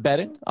little bit of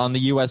betting on the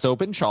U.S.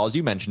 Open, Charles,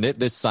 you mentioned it,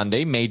 this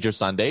Sunday, Major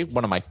Sunday,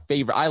 one of my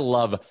favorite. I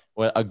love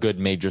a good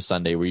Major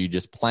Sunday where you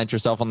just plant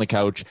yourself on the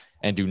couch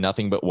and do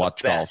nothing but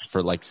watch golf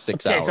for like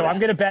 6 hours. Okay, so I'm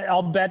going to bet.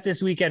 I'll bet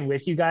this weekend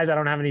with you guys. I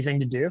don't have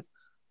anything to do.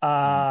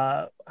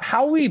 How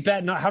do we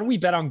bet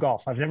on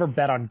golf? I've never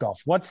bet on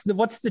golf. What's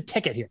the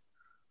ticket here?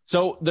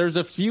 So there's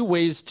a few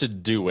ways to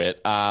do it.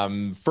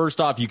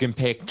 First off, you can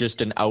pick just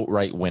an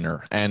outright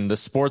winner, and the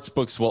sports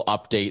books will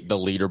update the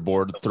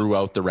leaderboard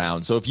throughout the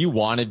round. So if you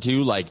wanted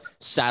to, like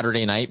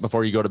Saturday night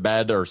before you go to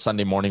bed or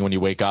Sunday morning when you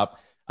wake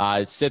up,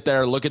 sit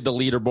there, look at the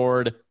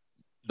leaderboard.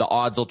 The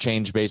odds will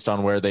change based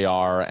on where they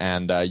are,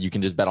 and you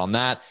can just bet on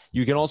that.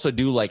 You can also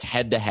do like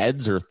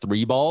head-to-heads or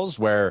three balls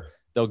where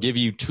they'll give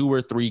you 2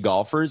 or 3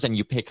 golfers, and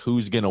you pick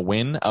who's going to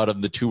win out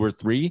of the 2 or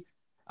 3.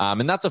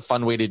 And that's a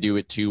fun way to do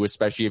it too,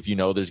 especially if you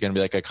know there's going to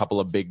be like a couple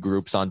of big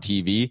groups on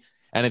TV.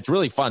 And it's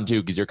really fun too,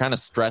 because you're kind of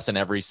stressing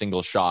every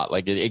single shot.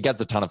 Like it gets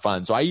a ton of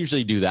fun. So I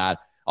usually do that.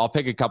 I'll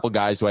pick a couple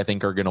guys who I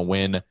think are going to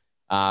win.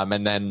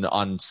 And then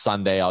on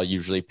Sunday, I'll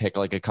usually pick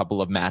like a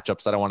couple of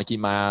matchups that I want to keep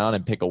my eye on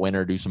and pick a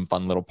winner, do some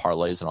fun little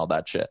parlays and all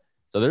that shit.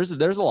 So there's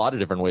a lot of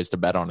different ways to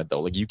bet on it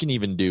though. Like you can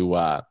even do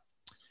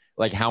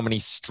like how many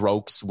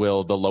strokes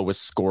will the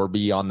lowest score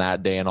be on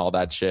that day and all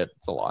that shit.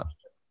 It's a lot.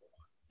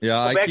 Yeah,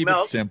 I keep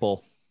it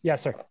simple.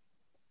 Yes, sir.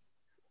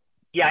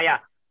 Yeah.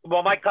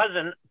 Well, my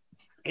cousin,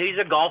 he's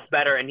a golf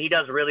bettor, and he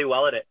does really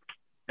well at it.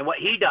 And what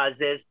he does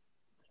is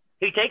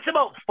he takes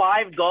about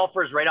 5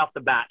 golfers right off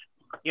the bat.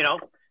 You know,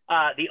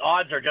 the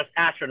odds are just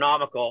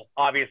astronomical,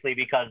 obviously,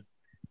 because,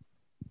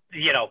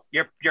 you know,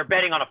 you're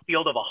betting on a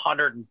field of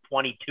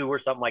 122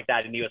 or something like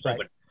that in the U.S. Open.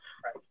 Right.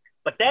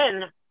 But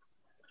then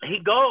he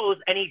goes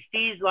and he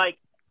sees, like,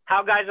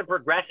 how guys are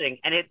progressing,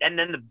 and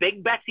then the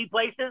big bets he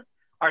places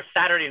are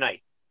Saturday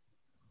night.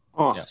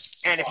 Oh.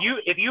 And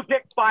if you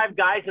pick 5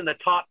 guys in the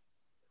top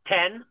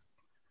 10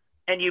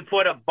 and you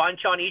put a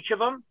bunch on each of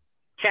them,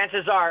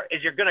 chances are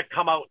is you're going to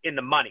come out in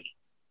the money,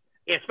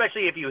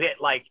 especially if you hit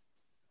like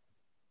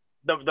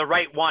the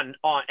right one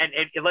on. And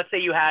let's say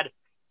you had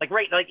like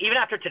even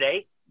after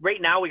today, right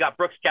now we got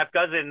Brooks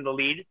Koepka in the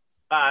lead,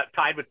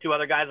 tied with 2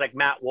 other guys like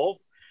Matt Wolff.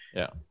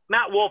 Yeah,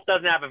 Matt Wolff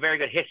doesn't have a very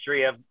good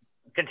history of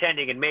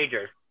contending in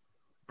majors,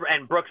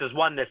 and Brooks has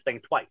won this thing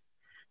twice.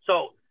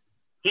 So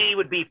he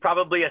would be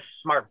probably a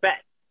smart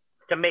bet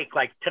to make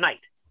like tonight.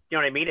 You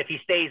know what I mean? If he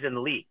stays in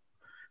the league.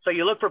 So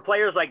you look for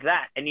players like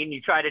that, and you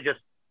try to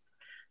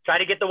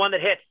get the one that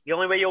hits. The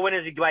only way you'll win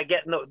is by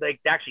getting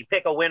actually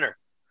pick a winner.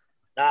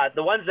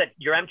 The ones that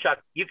your Chuck,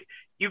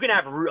 you can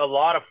have a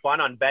lot of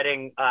fun on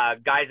betting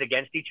guys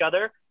against each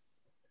other,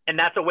 and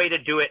that's a way to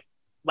do it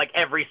like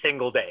every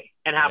single day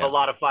and have a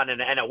lot of fun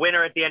and a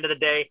winner at the end of the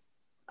day.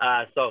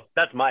 So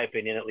that's my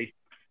opinion, at least.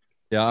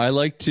 Yeah, I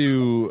like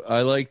to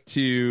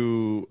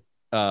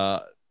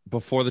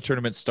before the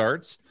tournament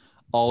starts,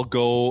 I'll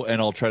go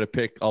and I'll try to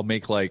pick. I'll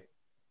make like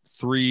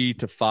 3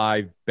 to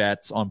 5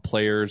 bets on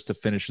players to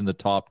finish in the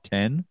top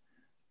 10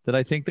 that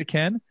I think they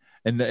can.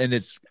 And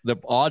it's the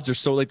odds are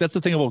so like that's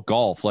the thing about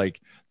golf.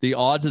 Like the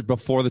odds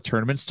before the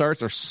tournament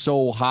starts are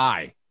so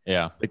high.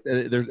 Yeah, like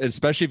there's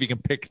especially if you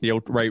can pick the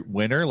outright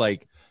winner.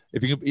 Like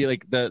if you can be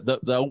like the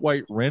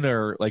outright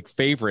winner, like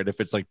favorite,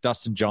 if it's like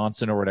Dustin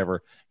Johnson or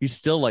whatever, he's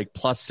still like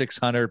plus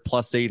 600,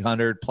 plus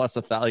 800, plus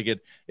 1,000. Like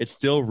it's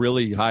still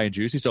really high and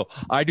juicy. So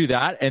I do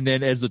that, and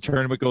then as the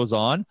tournament goes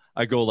on,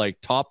 I go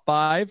like top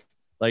 5.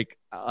 Like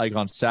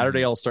on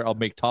Saturday, I'll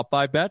make top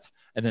 5 bets,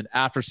 and then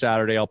after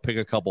Saturday, I'll pick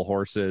a couple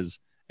horses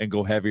and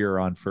go heavier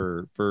on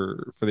for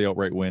the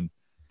outright win.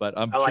 But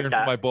I'm cheering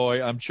for my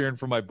boy. I'm cheering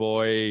for my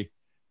boy,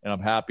 and I'm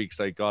happy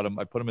because I got him.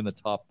 I put him in the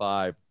top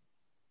 5.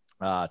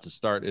 To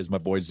start is my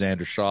boy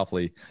Xander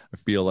Schauffele. I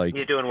feel like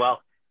he's doing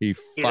well. He's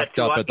fucked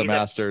up at the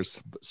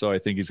Masters, so I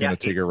think he's going to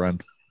take a run.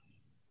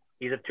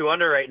 He's at 2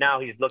 under right now.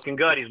 He's looking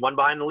good. He's 1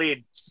 behind the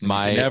lead.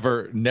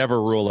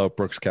 Never rule out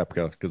Brooks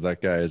Koepka because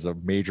that guy is a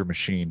major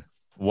machine.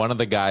 One of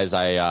the guys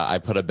I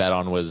put a bet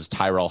on was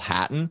Tyrell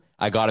Hatton.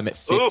 I got him at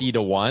 50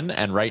 to 1,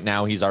 and right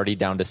now he's already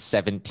down to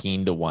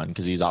 17 to 1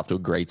 because he's off to a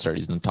great start.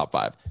 He's in the top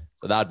 5.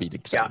 So that'd be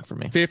exciting for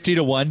me. 50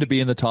 to 1 to be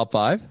in the top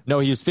 5? No,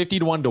 he was 50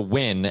 to 1 to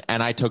win,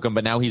 and I took him,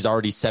 but now he's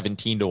already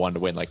 17 to 1 to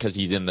win, like because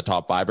he's in the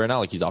top 5 right now.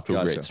 Like he's off to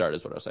a great start,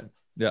 is what I was saying.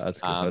 Yeah, that's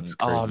good. That's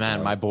crazy. Oh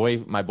man, my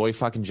boy,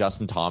 fucking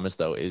Justin Thomas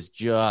though is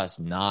just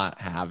not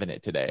having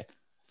it today.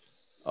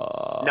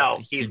 No,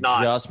 he's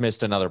not. Just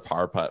missed another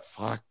par putt.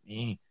 Fuck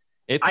me.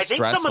 It's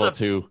stressful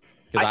too.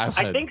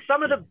 I think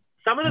some of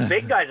the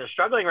big guys are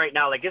struggling right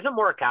now. Like, isn't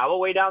Morikawa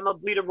way down the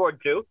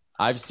leaderboard too?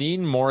 I've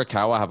seen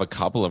Morikawa have a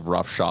couple of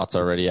rough shots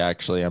already,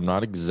 actually. I'm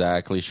not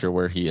exactly sure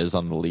where he is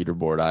on the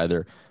leaderboard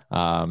either.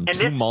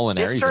 Two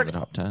Molinaries in the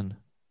top 10.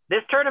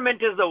 This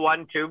tournament is the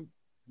one too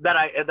that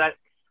I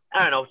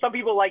don't know. Some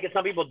people like it,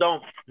 some people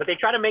don't. But they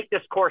try to make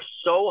this course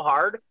so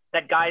hard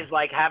that guys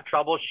like have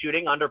trouble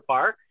shooting under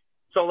par.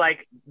 So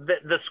like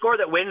the score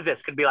that wins this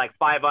could be like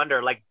 5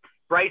 under. Like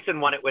Bryson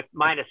won it with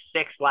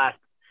 -6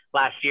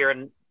 last year,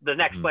 and the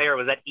next player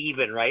was at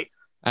even, right?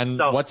 And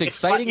so what's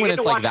exciting when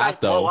it's like that,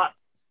 though,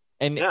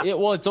 and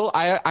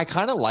yeah. I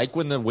kind of like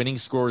when the winning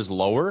score is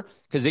lower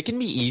because it can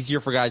be easier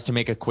for guys to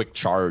make a quick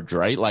charge,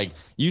 right? Like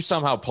you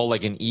somehow pull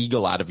like an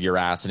eagle out of your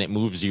ass and it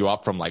moves you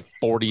up from like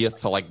 40th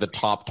to like the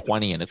top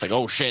 20, and it's like,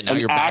 oh shit, now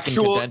you're back in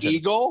contention.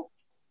 Eagle?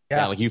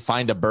 Yeah, like you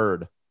find a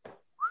bird.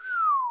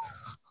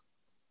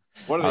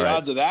 What are the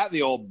odds of that in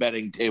the old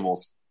betting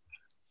tables?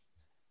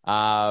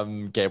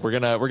 Okay, we're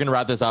gonna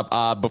wrap this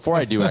up. Before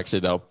I do, actually,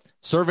 though,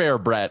 Surveyor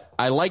Brett,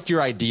 I liked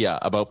your idea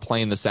about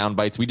playing the sound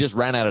bites. We just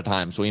ran out of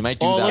time, so we might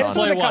do that. Let's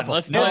play one.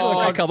 Let's do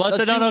a couple.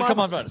 Come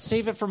on.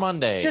 Save it for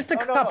Monday. Just a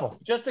couple.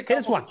 Just a couple.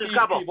 Here's one. Just a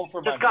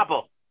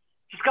couple.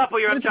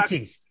 You're just a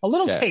tease. A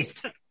little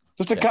taste.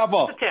 Just a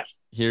couple.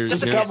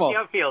 Here's a couple. See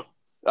how it feels.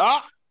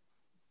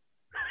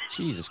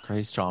 Jesus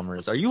Christ,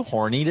 Chalmers. Are you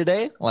horny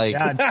today? Like,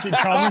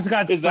 Chalmers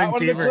got Is that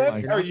one of the fever.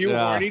 clips? Are you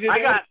horny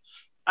today?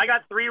 I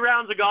got 3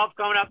 rounds of golf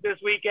coming up this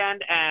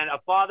weekend and a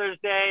Father's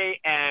Day,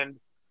 and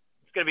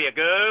it's going to be a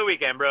good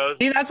weekend, bros.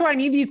 See, that's why I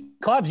need these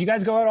clubs. You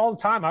guys go out all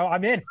the time.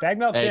 I'm in. Bag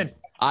milk's in.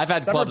 I've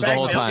had Summer clubs the bag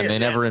whole milk's time. here. They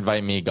never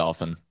invite me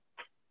golfing.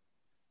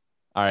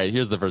 All right,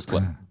 here's the first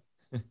clip.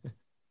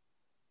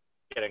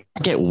 Kidding.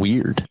 Get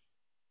weird.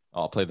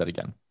 I'll play that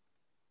again.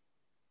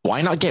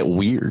 Why not get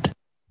weird?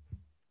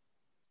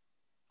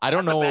 I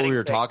don't know what we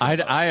were talking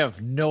about. I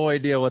have no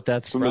idea what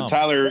that's from from. the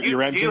Tyler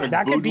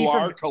Uremchuk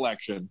Boudoir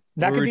collection.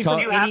 That could be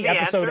from you have any the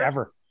episode answer?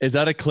 ever. Is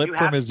that a clip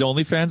from his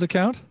OnlyFans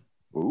account?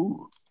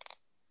 Ooh.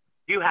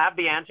 Do you have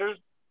the answers?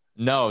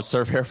 No,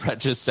 Surveyor Brett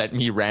just sent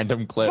me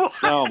random clips.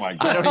 Oh my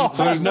god!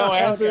 So there's no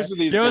answers to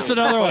these. Give us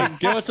another one.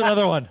 Give us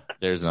another one.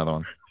 There's another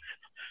one.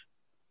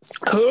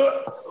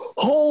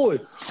 Oh,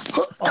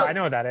 I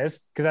know what that is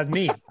because that's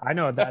me. I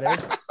know what that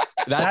is.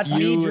 That's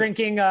me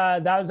drinking. I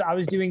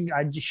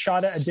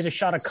did a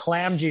shot of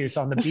clam juice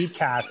on the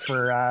Beatcast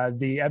for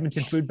the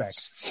Edmonton Food Bank.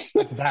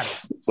 That's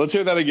that. Let's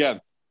hear that again.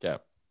 Yeah.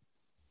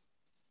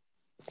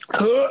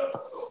 That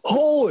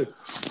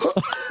was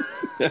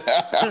Keep them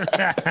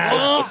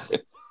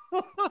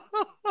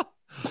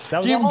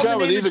all the coming.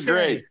 name These of are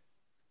great.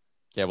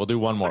 Yeah, we'll do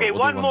one more. Okay, We'll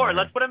one do more.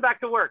 Let's put him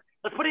back to work.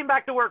 Let's put him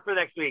back to work for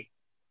next week.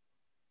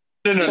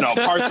 No.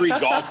 Par 3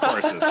 golf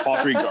courses.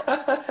 Par 3 golf.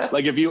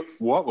 Like if you,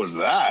 what was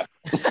that?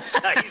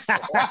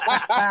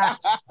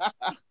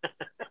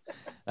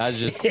 That's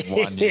just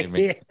one to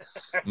me.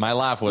 My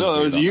laugh was. No,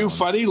 it was you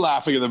funny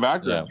laughing in the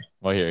background. Yeah.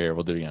 Well, here,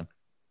 we'll do it again.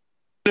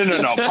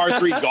 No. Par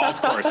 3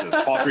 golf courses.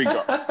 Par 3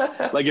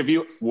 golf. Like if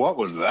you, what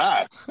was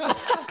that?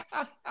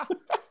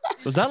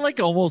 Was that like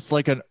almost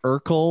like an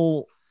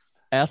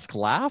Urkel-esque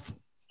laugh?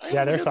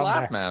 Yeah, there's something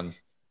laugh, there. man.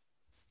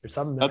 There's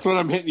something there. That's what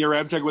I'm hitting your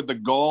Uremchuk with the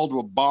gold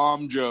with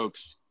bomb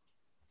jokes.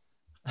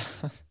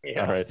 All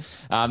right.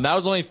 That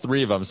was only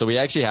 3 of them, so we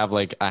actually have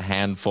like a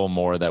handful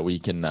more that we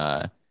can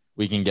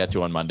get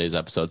to on Monday's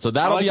episode. So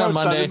that'll be on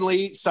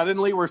Monday.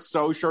 Suddenly we're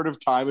so short of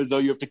time, as though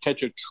you have to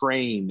catch a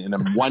train in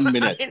 1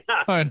 minute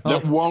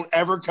that won't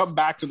ever come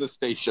back to the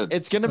station.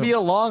 It's going to be a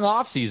long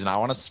off season. I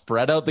want to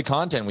spread out the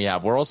content we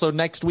have. We're also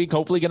next week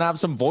hopefully going to have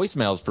some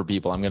voicemails for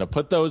people. I'm going to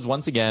put those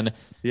once again.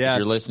 Yes. If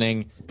you're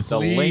listening, the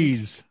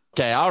link.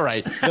 Okay, all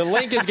right. The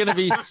link is going to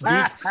be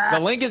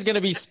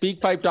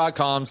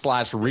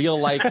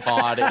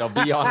speakpipe.com/reallifepod. It'll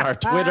be on our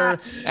Twitter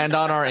and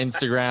on our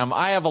Instagram.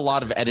 I have a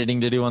lot of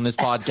editing to do on this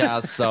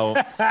podcast, so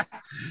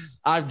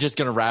I'm just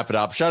going to wrap it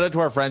up. Shout out to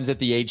our friends at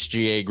the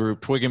HGA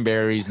Group, Twig and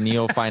Berries,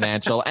 Neo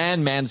Financial,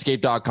 and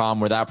Manscaped.com,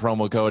 where that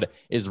promo code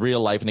is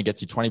Real Life and it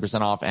gets you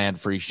 20% off and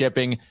free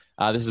shipping.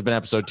 This has been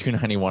episode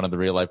 291 of the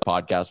Real Life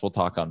Podcast. We'll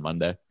talk on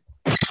Monday.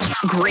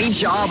 Great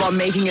job on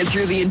making it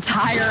through the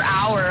entire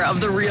hour of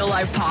the Real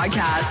Life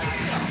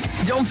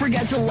Podcast. Don't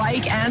forget to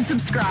like and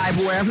subscribe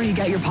wherever you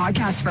get your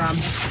podcasts from.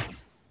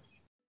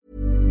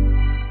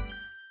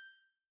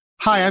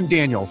 Hi, I'm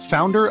Daniel,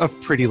 founder of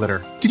Pretty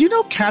Litter. Did you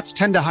know cats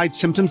tend to hide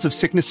symptoms of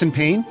sickness and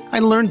pain? I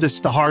learned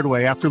this the hard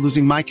way after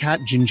losing my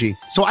cat, Gingy.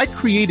 So I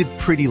created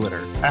Pretty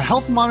Litter, a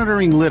health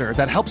monitoring litter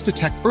that helps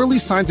detect early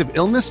signs of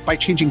illness by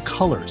changing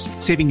colors,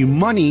 saving you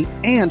money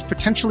and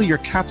potentially your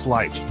cat's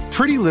life.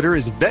 Pretty Litter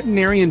is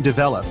veterinarian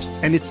developed,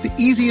 and it's the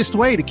easiest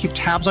way to keep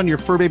tabs on your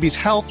fur baby's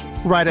health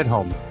right at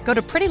home. Go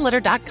to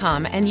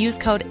prettylitter.com and use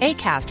code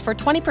ACAST for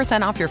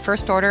 20% off your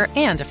first order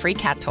and a free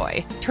cat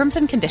toy. Terms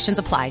and conditions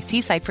apply.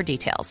 See site for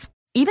details.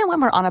 Even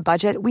when we're on a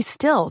budget, we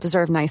still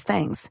deserve nice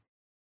things.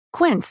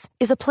 Quince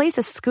is a place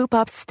to scoop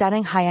up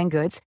stunning high-end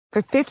goods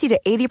for 50 to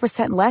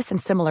 80% less than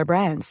similar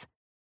brands.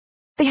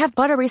 They have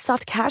buttery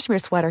soft cashmere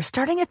sweaters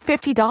starting at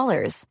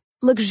 $50,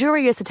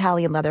 luxurious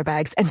Italian leather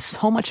bags, and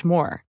so much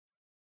more.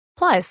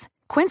 Plus,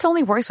 Quince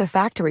only works with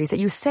factories that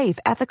use safe,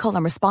 ethical,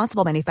 and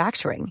responsible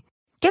manufacturing.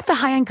 Get the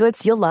high-end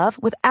goods you'll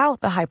love without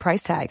the high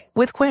price tag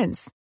with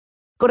Quince.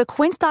 Go to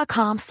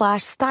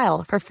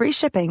quince.com/style for free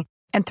shipping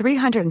and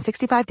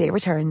 365-day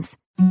returns.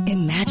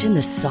 Imagine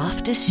the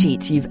softest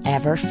sheets you've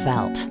ever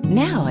felt.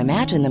 Now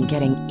imagine them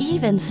getting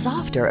even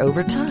softer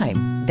over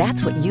time.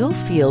 That's what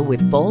you'll feel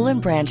with Boll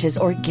 & Branch's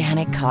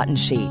organic cotton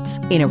sheets.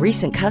 In a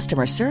recent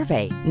customer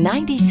survey,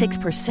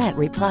 96%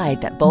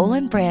 replied that Boll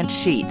 & Branch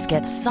sheets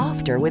get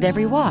softer with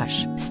every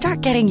wash.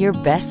 Start getting your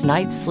best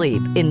night's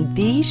sleep in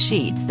these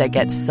sheets that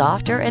get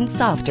softer and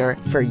softer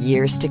for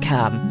years to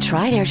come.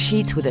 Try their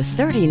sheets with a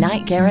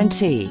 30-night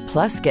guarantee.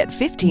 Plus, get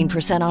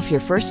 15% off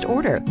your first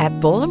order at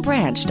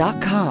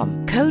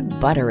bollandbranch.com. Code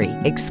BUTTERY.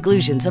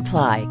 Exclusions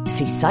apply.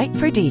 See site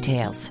for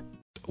details.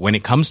 When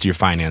it comes to your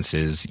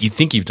finances, you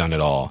think you've done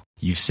it all.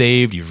 You've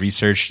saved, you've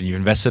researched, and you've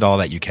invested all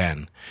that you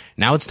can.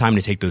 Now it's time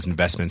to take those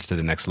investments to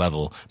the next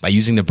level by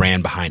using the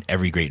brand behind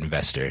every great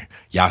investor,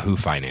 Yahoo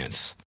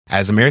Finance.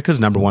 As America's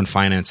 #1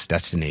 finance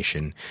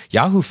destination,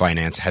 Yahoo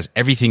Finance has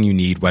everything you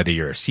need, whether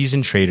you're a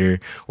seasoned trader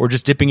or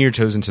just dipping your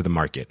toes into the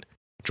market.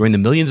 Join the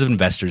millions of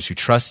investors who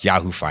trust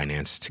Yahoo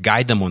Finance to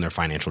guide them on their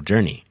financial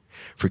journey.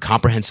 For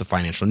comprehensive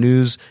financial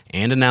news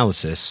and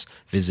analysis,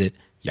 visit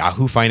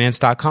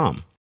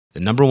yahoofinance.com. The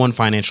 #1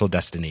 financial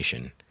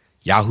destination,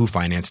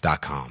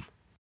 yahoofinance.com.